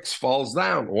of bricks falls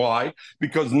down. Why?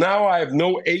 Because now I have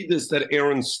no Edis that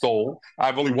Aaron stole. I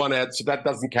have only one Ed, so that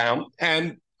doesn't count.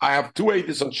 And I have 2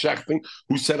 Edis on Shechting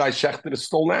who said I shechted a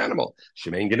stolen animal.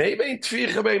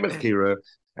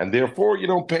 and therefore you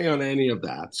don't pay on any of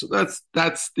that. So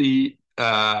that's the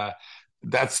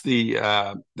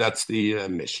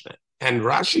Mishnah. And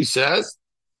Rashi says,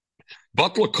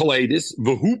 Batla koledis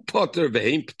v'hu poter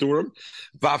v'heim pturim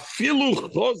v'afilu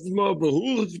chozma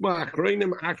v'hu chozma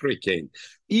achreinim achrekein.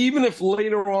 Even if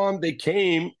later on they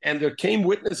came and there came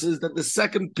witnesses that the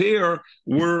second pair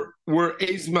were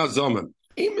eis mazamim.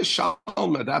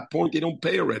 At that point, they don't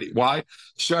pay already. Why?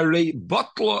 Sharei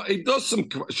batla edusim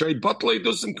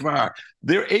kvar.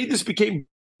 Their edus became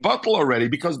batla already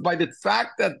because by the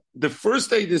fact that the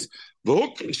first edus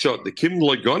the kim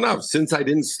loigonav, since I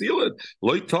didn't steal it,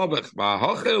 loy tabach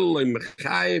v'hachel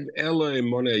le'mechayev ele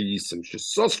monei yisim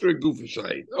shesosre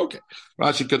gufashayid. Okay,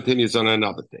 Rashi continues on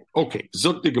another thing. Okay,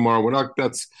 zok the Gemara.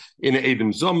 That's in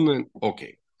Edom Zomnan.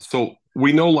 Okay, so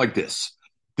we know like this.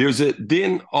 There's a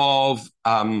din of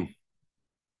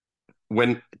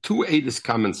when two Edis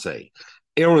come and say,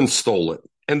 Aaron stole it,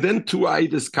 and then two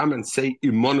Edis come and say,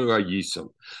 Imonu Yisum.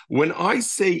 When I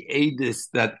say Edis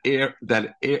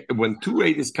when two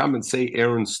Edis come and say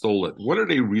Aaron stole it, what are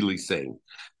they really saying?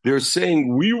 They're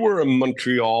saying we were in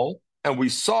Montreal and we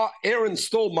saw Aaron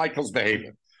stole Michael's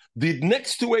behavior. The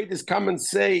next two Edis come and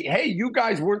say, hey, you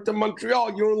guys weren't in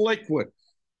Montreal, you're in Lakewood.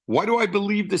 Why do I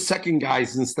believe the second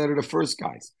guys instead of the first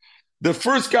guys? The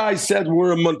first guy said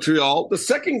we're in Montreal. The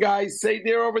second guys say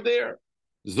they're over there.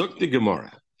 Zuk the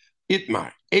Gemara.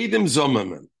 Itmar. Edom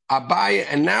Zomaman. Abaya.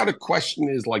 And now the question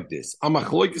is like this.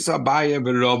 Amachloikis Abaya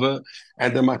v'Rava.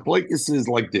 And the Machlokes is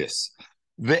like this.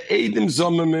 The Edom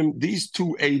Zomaman, these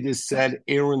two Edis said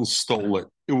Aaron stole it.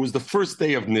 It was the first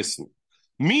day of Nisan.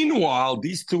 Meanwhile,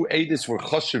 these two Edis were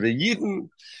Choshev Yidden.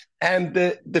 And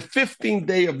the 15th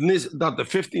day of Nisan, not the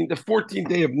 15th, the 14th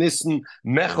day of Nisan,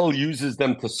 Mechel uses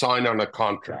them to sign on a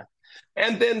contract.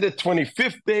 And then the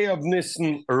 25th day of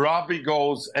Nisan, Ravi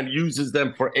goes and uses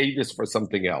them for Edis for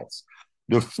something else.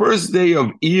 The first day of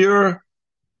Iyar,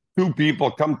 two people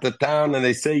come to town and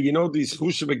they say, you know, these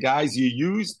Husheva guys you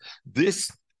used, this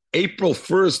April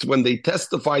 1st, when they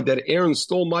testified that Aaron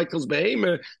stole Michael's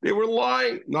behemoth, they were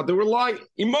lying. No, they were lying.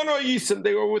 Imano Yisim,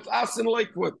 they were with us in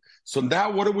Lakewood. So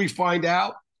now what do we find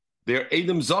out? They're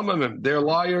Edom Zomamim. They're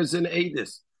liars in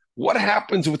Edis. What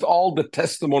happens with all the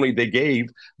testimony they gave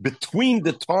between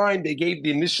the time they gave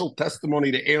the initial testimony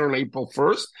to Aaron April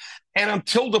 1st and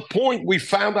until the point we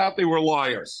found out they were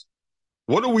liars?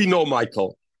 What do we know,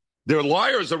 Michael? They're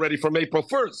liars already from April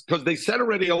 1st because they said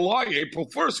already a lie April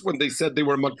 1st when they said they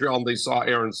were in Montreal and they saw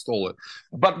Aaron stole it.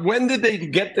 But when did they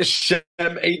get the Shem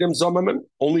Edom Zomaman?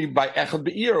 Only by Echad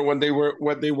Be'ir when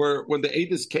the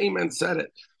Edis came and said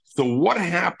it. So what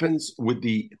happens with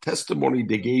the testimony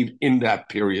they gave in that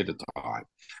period of time?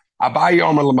 Abai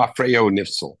Omer Lamafreyo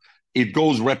Nifsel. It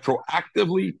goes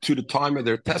retroactively to the time of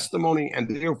their testimony, and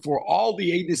therefore all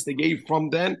the Edis they gave from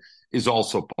then is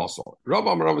also possible. Rav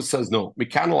Amar says no.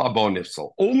 Mikanal Abo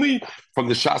Nifsel. Only from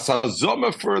the Shasa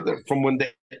Zoma further, from when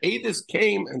the Edis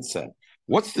came and said,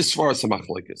 what's the Svaras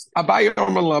Machlokes? Abai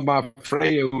Omer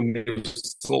Lamafreyo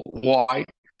Nifsel. Why?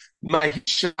 My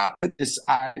shot is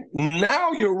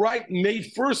now you're right. May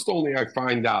 1st only I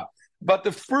find out. But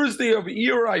the first day of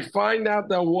Iyar, I find out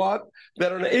that what?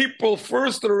 That on April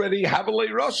 1st already,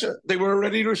 Havalei Russia, they were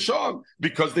already Rishon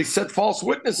because they said false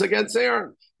witness against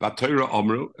Aaron. Vatayra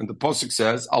Amru, and the Pasuk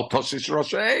says, Al Toshish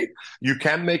Russia 8. You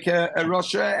can't make a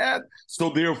Russia ad. So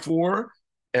therefore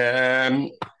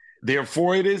it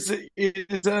is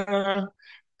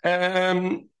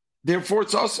therefore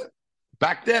it's us.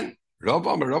 Back then, Rav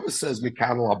says,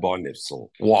 Mikanal Abba Nifsel.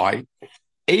 Why?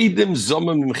 Edom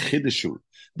Zomam Chideshu.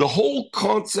 The whole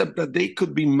concept that they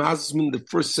could be mazmin, the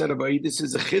first set of Edis,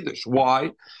 is a chiddush.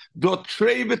 Why? The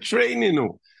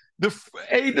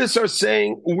Edis are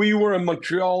saying we were in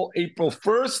Montreal April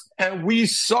 1st and we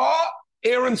saw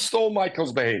Aaron stole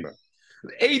Michael's behemoth.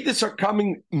 The Edis are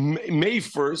coming May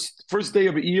 1st, first day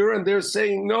of the year, and they're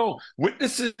saying, no,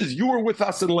 witnesses, you were with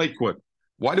us in Lakewood.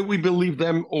 Why do we believe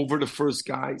them over the first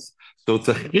guys? So it's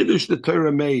a chiddush the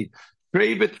Torah made.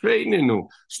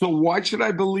 So why should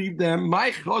I believe them?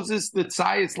 My chozis the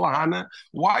tzayis lahana.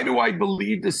 Why do I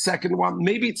believe the second one?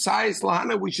 Maybe tzayis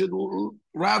lahana. We should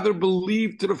rather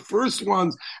believe to the first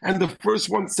ones. And the first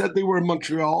one said they were in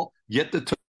Montreal. Yet the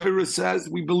Torah says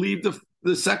we believe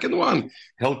the second one.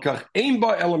 Helkach ein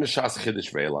ba ela mishas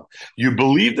chiddush ve'ela. You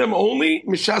believe them only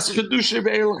mishas chiddush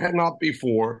ve'ela and not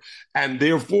before, and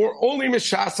therefore only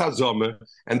mishas hazomah,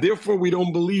 and therefore we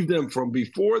don't believe them from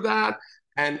before that.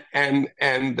 And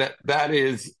that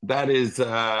is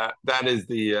the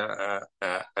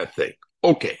thing.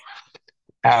 Okay.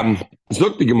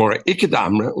 Zok the Gemara Iked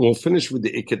Amra. We'll finish with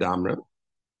the Iked Amra.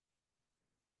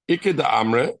 Iked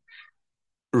Amra.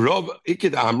 Rav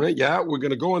Ikid Amra, yeah, we're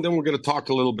going to go and then we're going to talk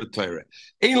a little bit Torah.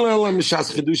 Therefore,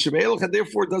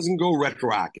 it doesn't go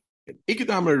retroactive.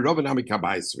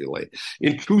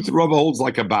 In truth, Rav holds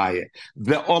like a baye.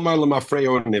 The Omar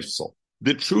Lemafreo Nifsel.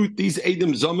 The truth, these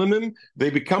Edom Zomimim, they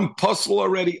become puzzle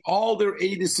already. All their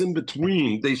Edis in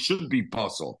between, they should be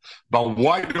puzzle. But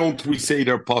why don't we say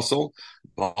they're puzzle?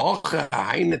 What's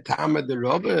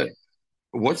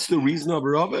the reason of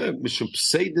Rabbe?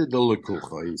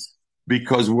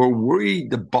 Because we're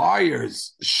worried the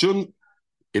buyers shouldn't.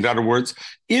 In other words,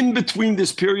 in between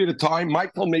this period of time,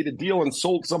 Michael made a deal and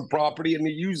sold some property, and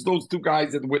he used those two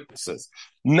guys as witnesses.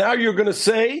 Now you're going to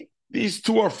say these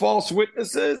two are false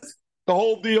witnesses? The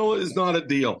whole deal is not a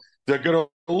deal. They're going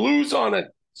to lose on it.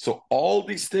 So all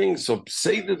these things, so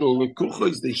say that the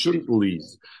lekuchos, they shouldn't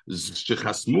lose. We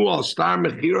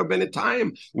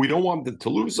don't want them to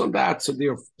lose on that. So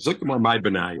they're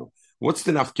what's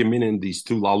the nafkamina in these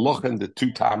two, laloch and the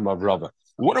two time of Rava?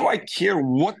 What do I care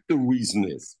what the reason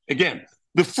is? Again,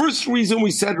 the first reason we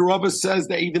said Rava says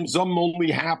the Edom Zom only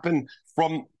happen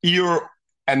from ear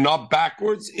and not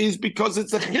backwards is because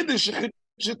it's a chiddush.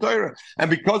 And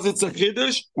because it's a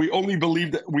chiddush, we only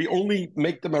believe that we only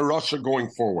make them a Russia going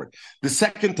forward. The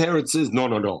second teretz says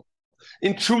no.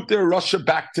 In truth, they're Russia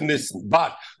back to Nissen,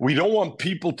 but we don't want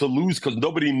people to lose because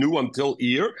nobody knew until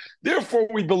ear. Therefore,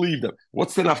 we believe them.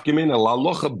 What's the nafkamina?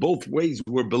 Lalocha, both ways,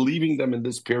 we're believing them in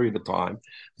this period of time.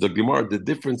 The Gemara, the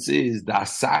difference is the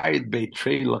asayid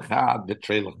betrei lachad.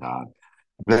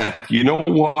 That you know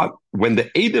what? When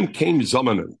the Edom came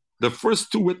Zamanim, the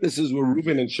first two witnesses were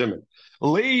Reuben and Shimon.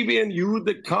 Levi and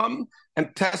Yehuda come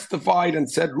and testified and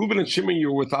said, Reuben and Shimon,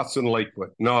 you're with us in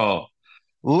Lakewood. No.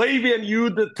 Levi and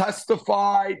Yehuda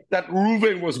testified that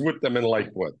Reuben was with them in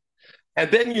Lakewood.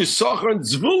 And then Yisachar and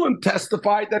Zvulun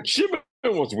testified that Shimon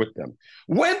was with them.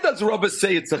 When does Rabbi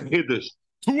say it's a chiddush?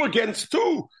 2 against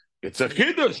 2. It's a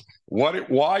chiddush.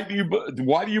 Why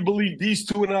do you believe these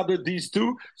two and other these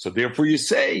two? So therefore you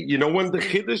say, you know when the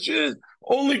chiddush is?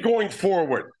 Only going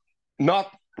forward,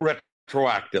 not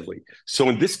retroactively. So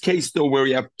in this case, though, where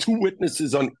you have 2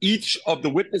 witnesses on each of the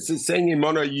witnesses saying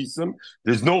Imana Yisim,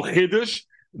 there's no chiddush,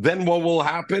 then what will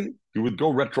happen? You would go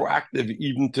retroactive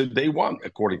even to day 1,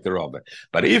 according to Rabbi.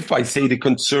 But if I say the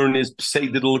concern is, say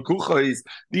the Lekucha is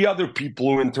the other people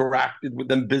who interacted with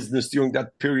them business during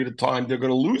that period of time, they're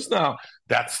going to lose now.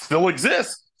 That still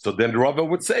exists. So then Rabbi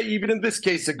would say, even in this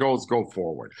case, it go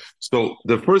forward. So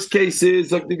the first case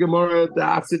is like the Gemara, the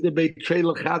Asid betrei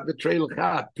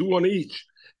lechad, 2 on each.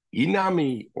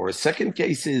 Inami, or a second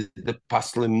case is the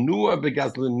paslenua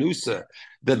begazlenusa,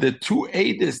 that the 2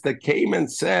 Adis that came and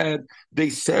said, they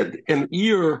said an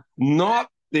ear, not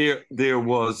there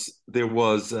was a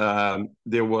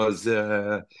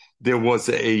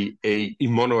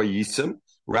imono yisim.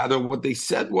 Rather, what they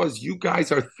said was, you guys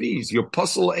are thieves. You're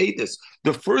puzzle Adis.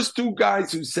 The first 2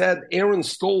 guys who said Aaron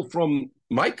stole from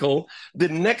Michael, the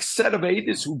next set of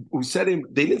Adis who said him,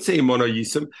 they didn't say Imona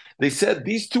Yisim. They said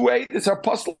these 2 Adis are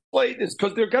puzzle Adis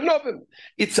because they're Ganovim.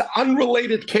 It's an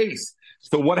unrelated case.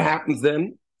 So what happens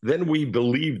then? Then we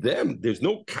believe them. There's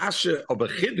no kasha of a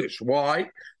chiddush. Why?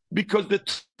 Because the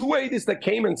 2 Adis that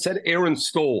came and said Aaron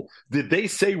stole, did they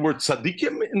say we're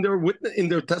tzaddikim in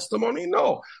their testimony?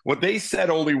 No. What they said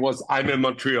only was, I'm in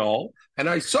Montreal and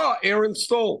I saw Aaron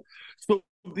stole. So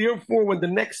therefore, when the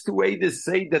next 2 Adis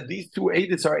say that these 2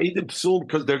 Adis are Edim Psul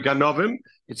because they're Ganovim,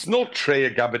 it's not Trey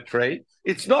Agabetrey.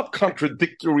 It's not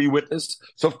contradictory witness.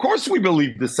 So of course we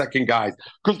believe the second guys,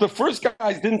 because the first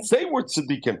guys didn't say we're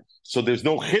tzaddikim. So there's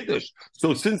no chiddush.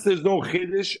 So since there's no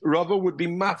chiddush, Rava would be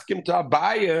maskim to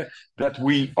Abaya that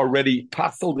we already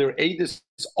passed their Adis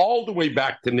all the way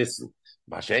back to Nissen.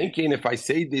 Mashenkin, if I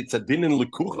say that it's a din in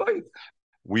Lekuchai,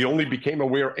 we only became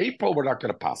aware April, we're not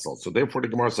going to pass it. So therefore the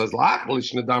Gemara says, according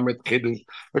to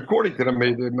the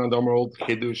Meidem old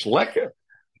chiddush lecher.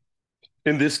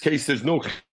 In this case, there's no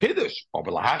chiddush.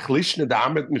 According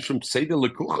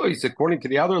to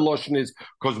the other lashon is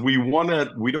because we don't want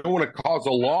to cause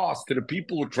a loss to the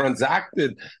people who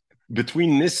transacted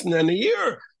between Nisan and a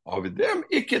year. Of them,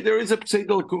 there is a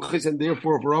pseidel kuchis, and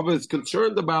therefore, if Rava is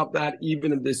concerned about that,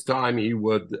 even in this time, he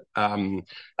would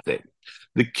say.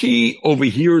 The key over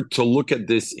here to look at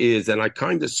this is, and I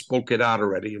kind of spoke it out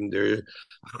already in the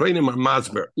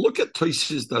look at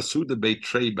Toshis Dasuda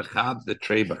Betrei Bechad, the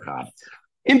Trei Bechad.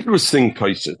 Interesting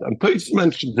Toshis, and Toshis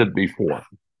mentioned it before.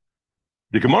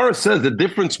 The Gemara says the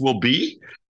difference will be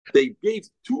they gave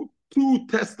two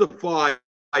testify.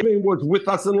 Shimon was with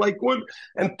us in Lakewood,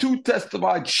 and 2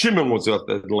 testified Shimon was with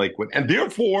us in Lakewood. And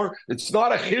therefore, it's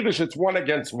not a chiddush, it's 1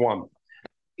 against 1.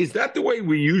 Is that the way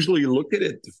we usually look at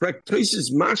it?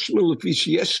 Fractosis mashmel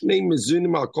lefish name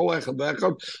mezunim al kol echad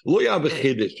v'echad lo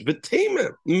yavechidish v'tema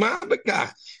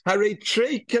ma'bekach harei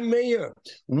trei kameya.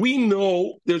 We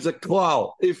know there's a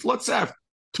klal. If let's have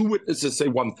two witnesses say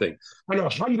one thing and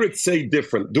 100 say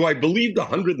different, do I believe the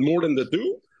 100 more than the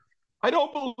two? I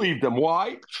don't believe them.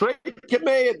 Why? Trey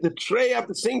Kameya, the Trey have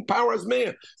the same power as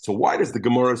Meya. So why does the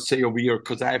Gemara say over here?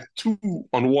 Because I have two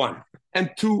on one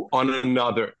and two on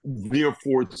another.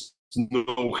 Therefore, it's no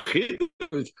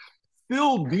chiddush.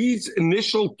 Still, these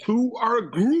initial two are a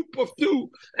group of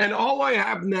two. And all I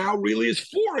have now really is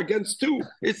 4 against 2.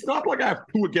 It's not like I have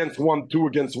 2 against 1, 2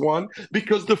 against 1,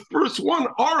 because the first one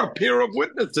are a pair of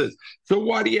witnesses. So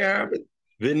why do you have it?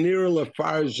 The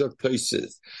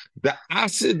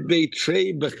acid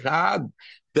betray bechad,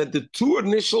 that the 2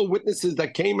 initial witnesses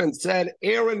that came and said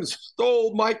Aaron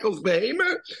stole Michael's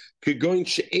behemoth, Reuben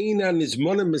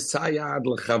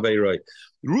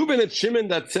and Shimon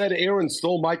that said Aaron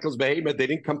stole Michael's behemoth, they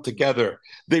didn't come together.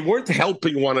 They weren't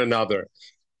helping one another.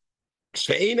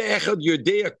 Reuben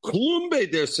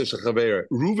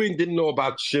didn't know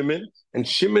about Shimon, and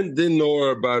Shimon didn't know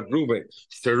about Reuben.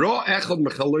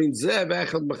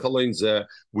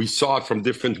 We saw it from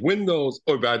different windows,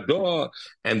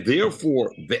 and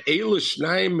therefore,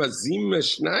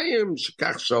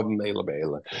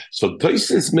 so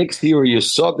Tosis makes here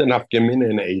Yesod and Afkamina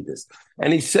and Adis.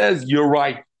 And he says, you're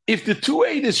right. If the 2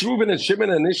 Adis, Reuben and Shimon,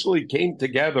 initially came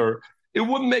together, it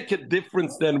wouldn't make a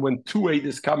difference then when 2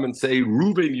 Adis come and say,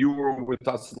 Reuben, you were with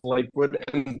us in Lakewood,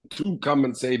 and 2 come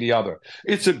and say the other.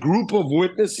 It's a group of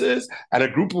witnesses, and a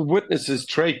group of witnesses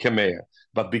Trey Kameya.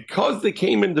 But because they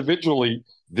came individually,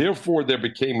 therefore there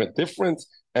became a difference,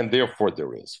 and therefore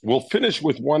there is. We'll finish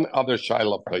with one other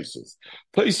Shaila Places.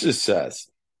 Places says,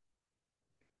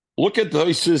 look at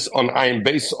Places on Ayin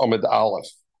Beis Amid Aleph.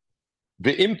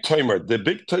 Be'im Toimer, the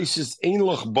big Places, Ein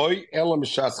Lach Boy, Elam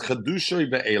Shas Chadushoy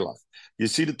Be'elach. You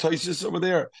see the Toises over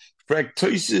there? Frag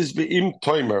Toises Be'im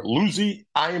Toimer. Luzi,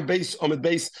 Ayin Beis Amid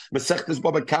Beis, Mesechtes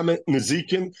Baba Kamma,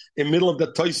 Nezikin, in middle of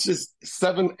the Toises,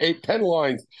 7, 8, 10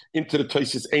 lines into the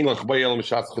Toises, Ein Lach Boy, Elam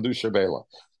Shas Chadushoy Be'elach.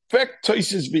 Frag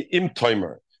Toises Be'im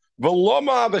Toimer.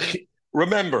 V'loma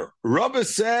Remember, Rabbi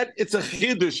said it's a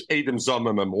Chiddush Edom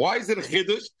Zamamim. Why is it a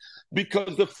Chiddush?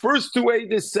 Because the first 2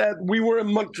 Edom said we were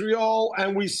in Montreal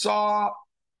and we saw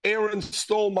Aaron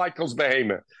stole Michael's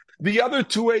behemoth. The other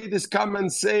 2 Edom come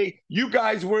and say, you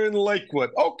guys were in Lakewood.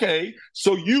 Okay,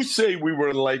 so you say we were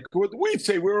in Lakewood. We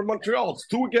say we were in Montreal. It's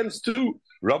 2 against 2.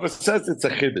 Rabbi says it's a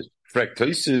Chiddush. We should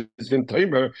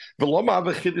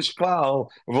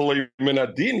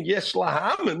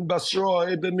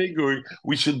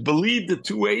believe the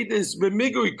 2 Edis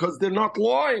b'migui because they're not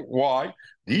lying. Why?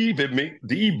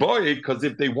 Because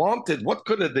if they wanted, what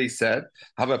could have they said?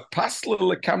 Have a pasla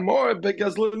lekamor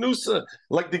begazlanusa,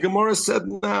 like the Gemara said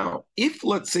now. If,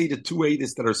 let's say, the 2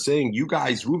 Edis that are saying, you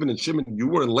guys, Reuben and Shimon, you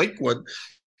were in Lakewood,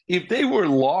 if they were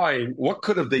lying, what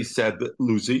could have they said,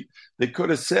 Lucy? They could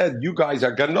have said, you guys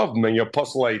are ganovim and you're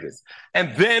postulated.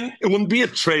 And then it wouldn't be a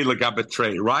trey legabet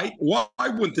trey, right? Why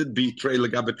wouldn't it be trey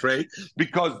legabet trey?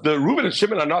 Because the Reuben and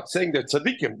Shimon are not saying they're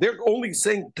tzaddikim. They're only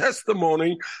saying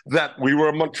testimony that we were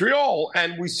in Montreal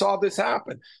and we saw this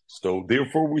happen. So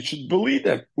therefore we should believe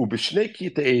them.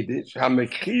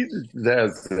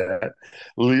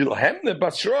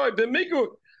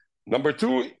 Number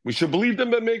 2, we should believe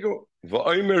them b'migu.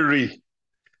 V'oimeri.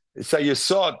 It's a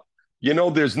yesod. You know,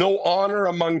 there's no honor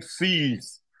among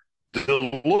thieves. You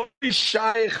know what I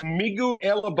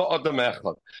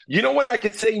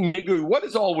can say, migu? What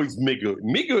is always migu?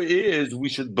 Migu is we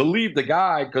should believe the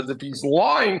guy because if he's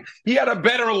lying, he had a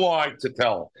better lie to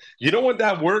tell. You know when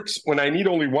that works? When I need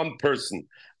only one person.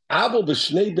 Why? The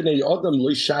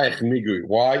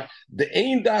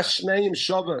ein das shneim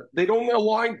shava. They don't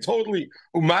align totally.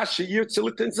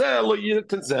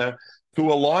 To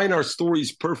align our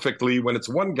stories perfectly. When it's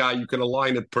one guy, you can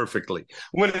align it perfectly.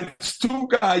 When it's 2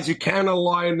 guys, you can't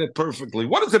align it perfectly.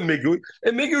 What is a migu?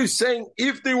 A migu is saying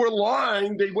if they were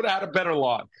lying, they would have had a better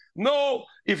lie. No,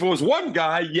 if it was one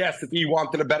guy, yes, if he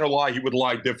wanted a better lie, he would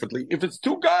lie differently. If it's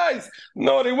 2 guys,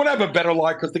 no, they wouldn't have a better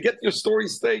lie because to get your story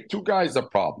straight, 2 guys are a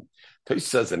problem. He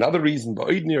says another reason.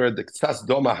 We know there's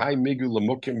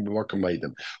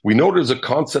a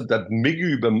concept that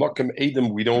migu b'makom edom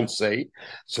we don't say.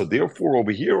 So therefore,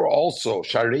 over here also,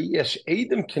 there's an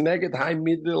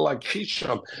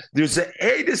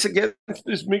edis against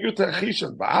this migu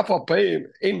techisham.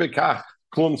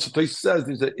 So he says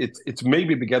it's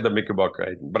maybe together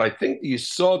mikabaka, but I think the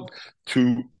yesod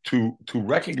to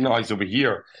recognize over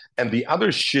here and the other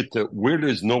shitta where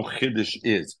there's no chiddush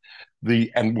is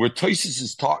and where Tosis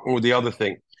is talking with the other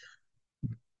thing.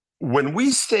 when we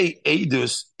say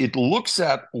Edus, it looks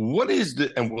at what is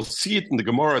and we'll see it in the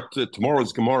Gemara,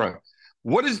 tomorrow's Gemara,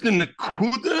 what is the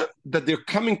Nakuda that they're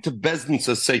coming to Bezdin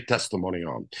to say testimony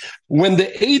on? When the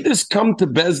Edus come to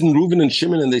Bezdin, Reuven and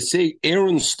Shimon, and they say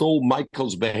Aaron stole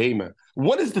Michael's behemoth,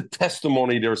 what is the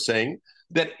testimony they're saying?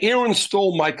 That Aaron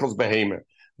stole Michael's behemoth.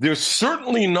 They're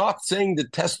certainly not saying the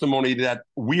testimony that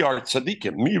we are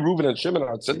tzaddikim. Me, Reuven, and Shimon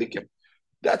are tzaddikim.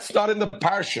 That's not in the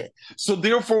parsha. So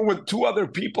therefore, when two other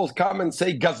people come and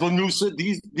say Gazlanusa,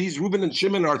 these Reuven and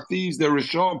Shimon are thieves, they're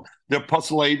Rishon, they're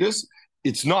Pasaladis,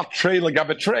 it's not Trey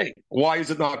Lagabe Trey. Why is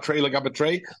it not Trey Lagabe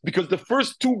Trey? Because the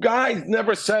first two guys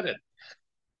never said it.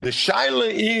 The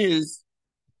Shaila is,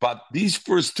 but these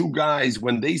first two guys,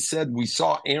 when they said we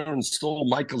saw Aaron stole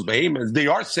Michael's behemoths, they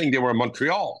are saying they were in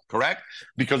Montreal, correct?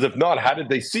 Because if not, how did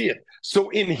they see it?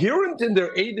 So inherent in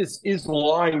their Adis is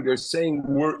lying. They're saying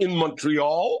we're in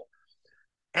Montreal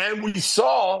and we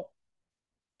saw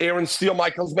Aaron steal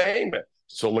Michael's behemoth.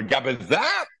 So Lagabe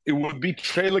that, it would be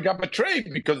Trey Lagabe Trey,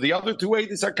 because the other two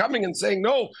Adis are coming and saying,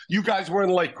 no, you guys were in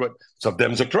Lakewood. So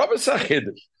them's a Krabasach.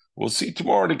 We'll see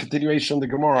tomorrow the continuation of the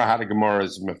Gemara, how the Gemara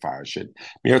is mefarshid.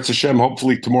 Mirz Hashem,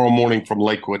 hopefully tomorrow morning from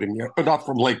Lakewood, and not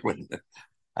from Lakewood,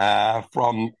 not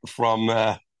from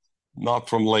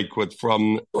Lakewood,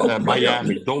 from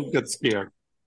Miami. Don't get scared.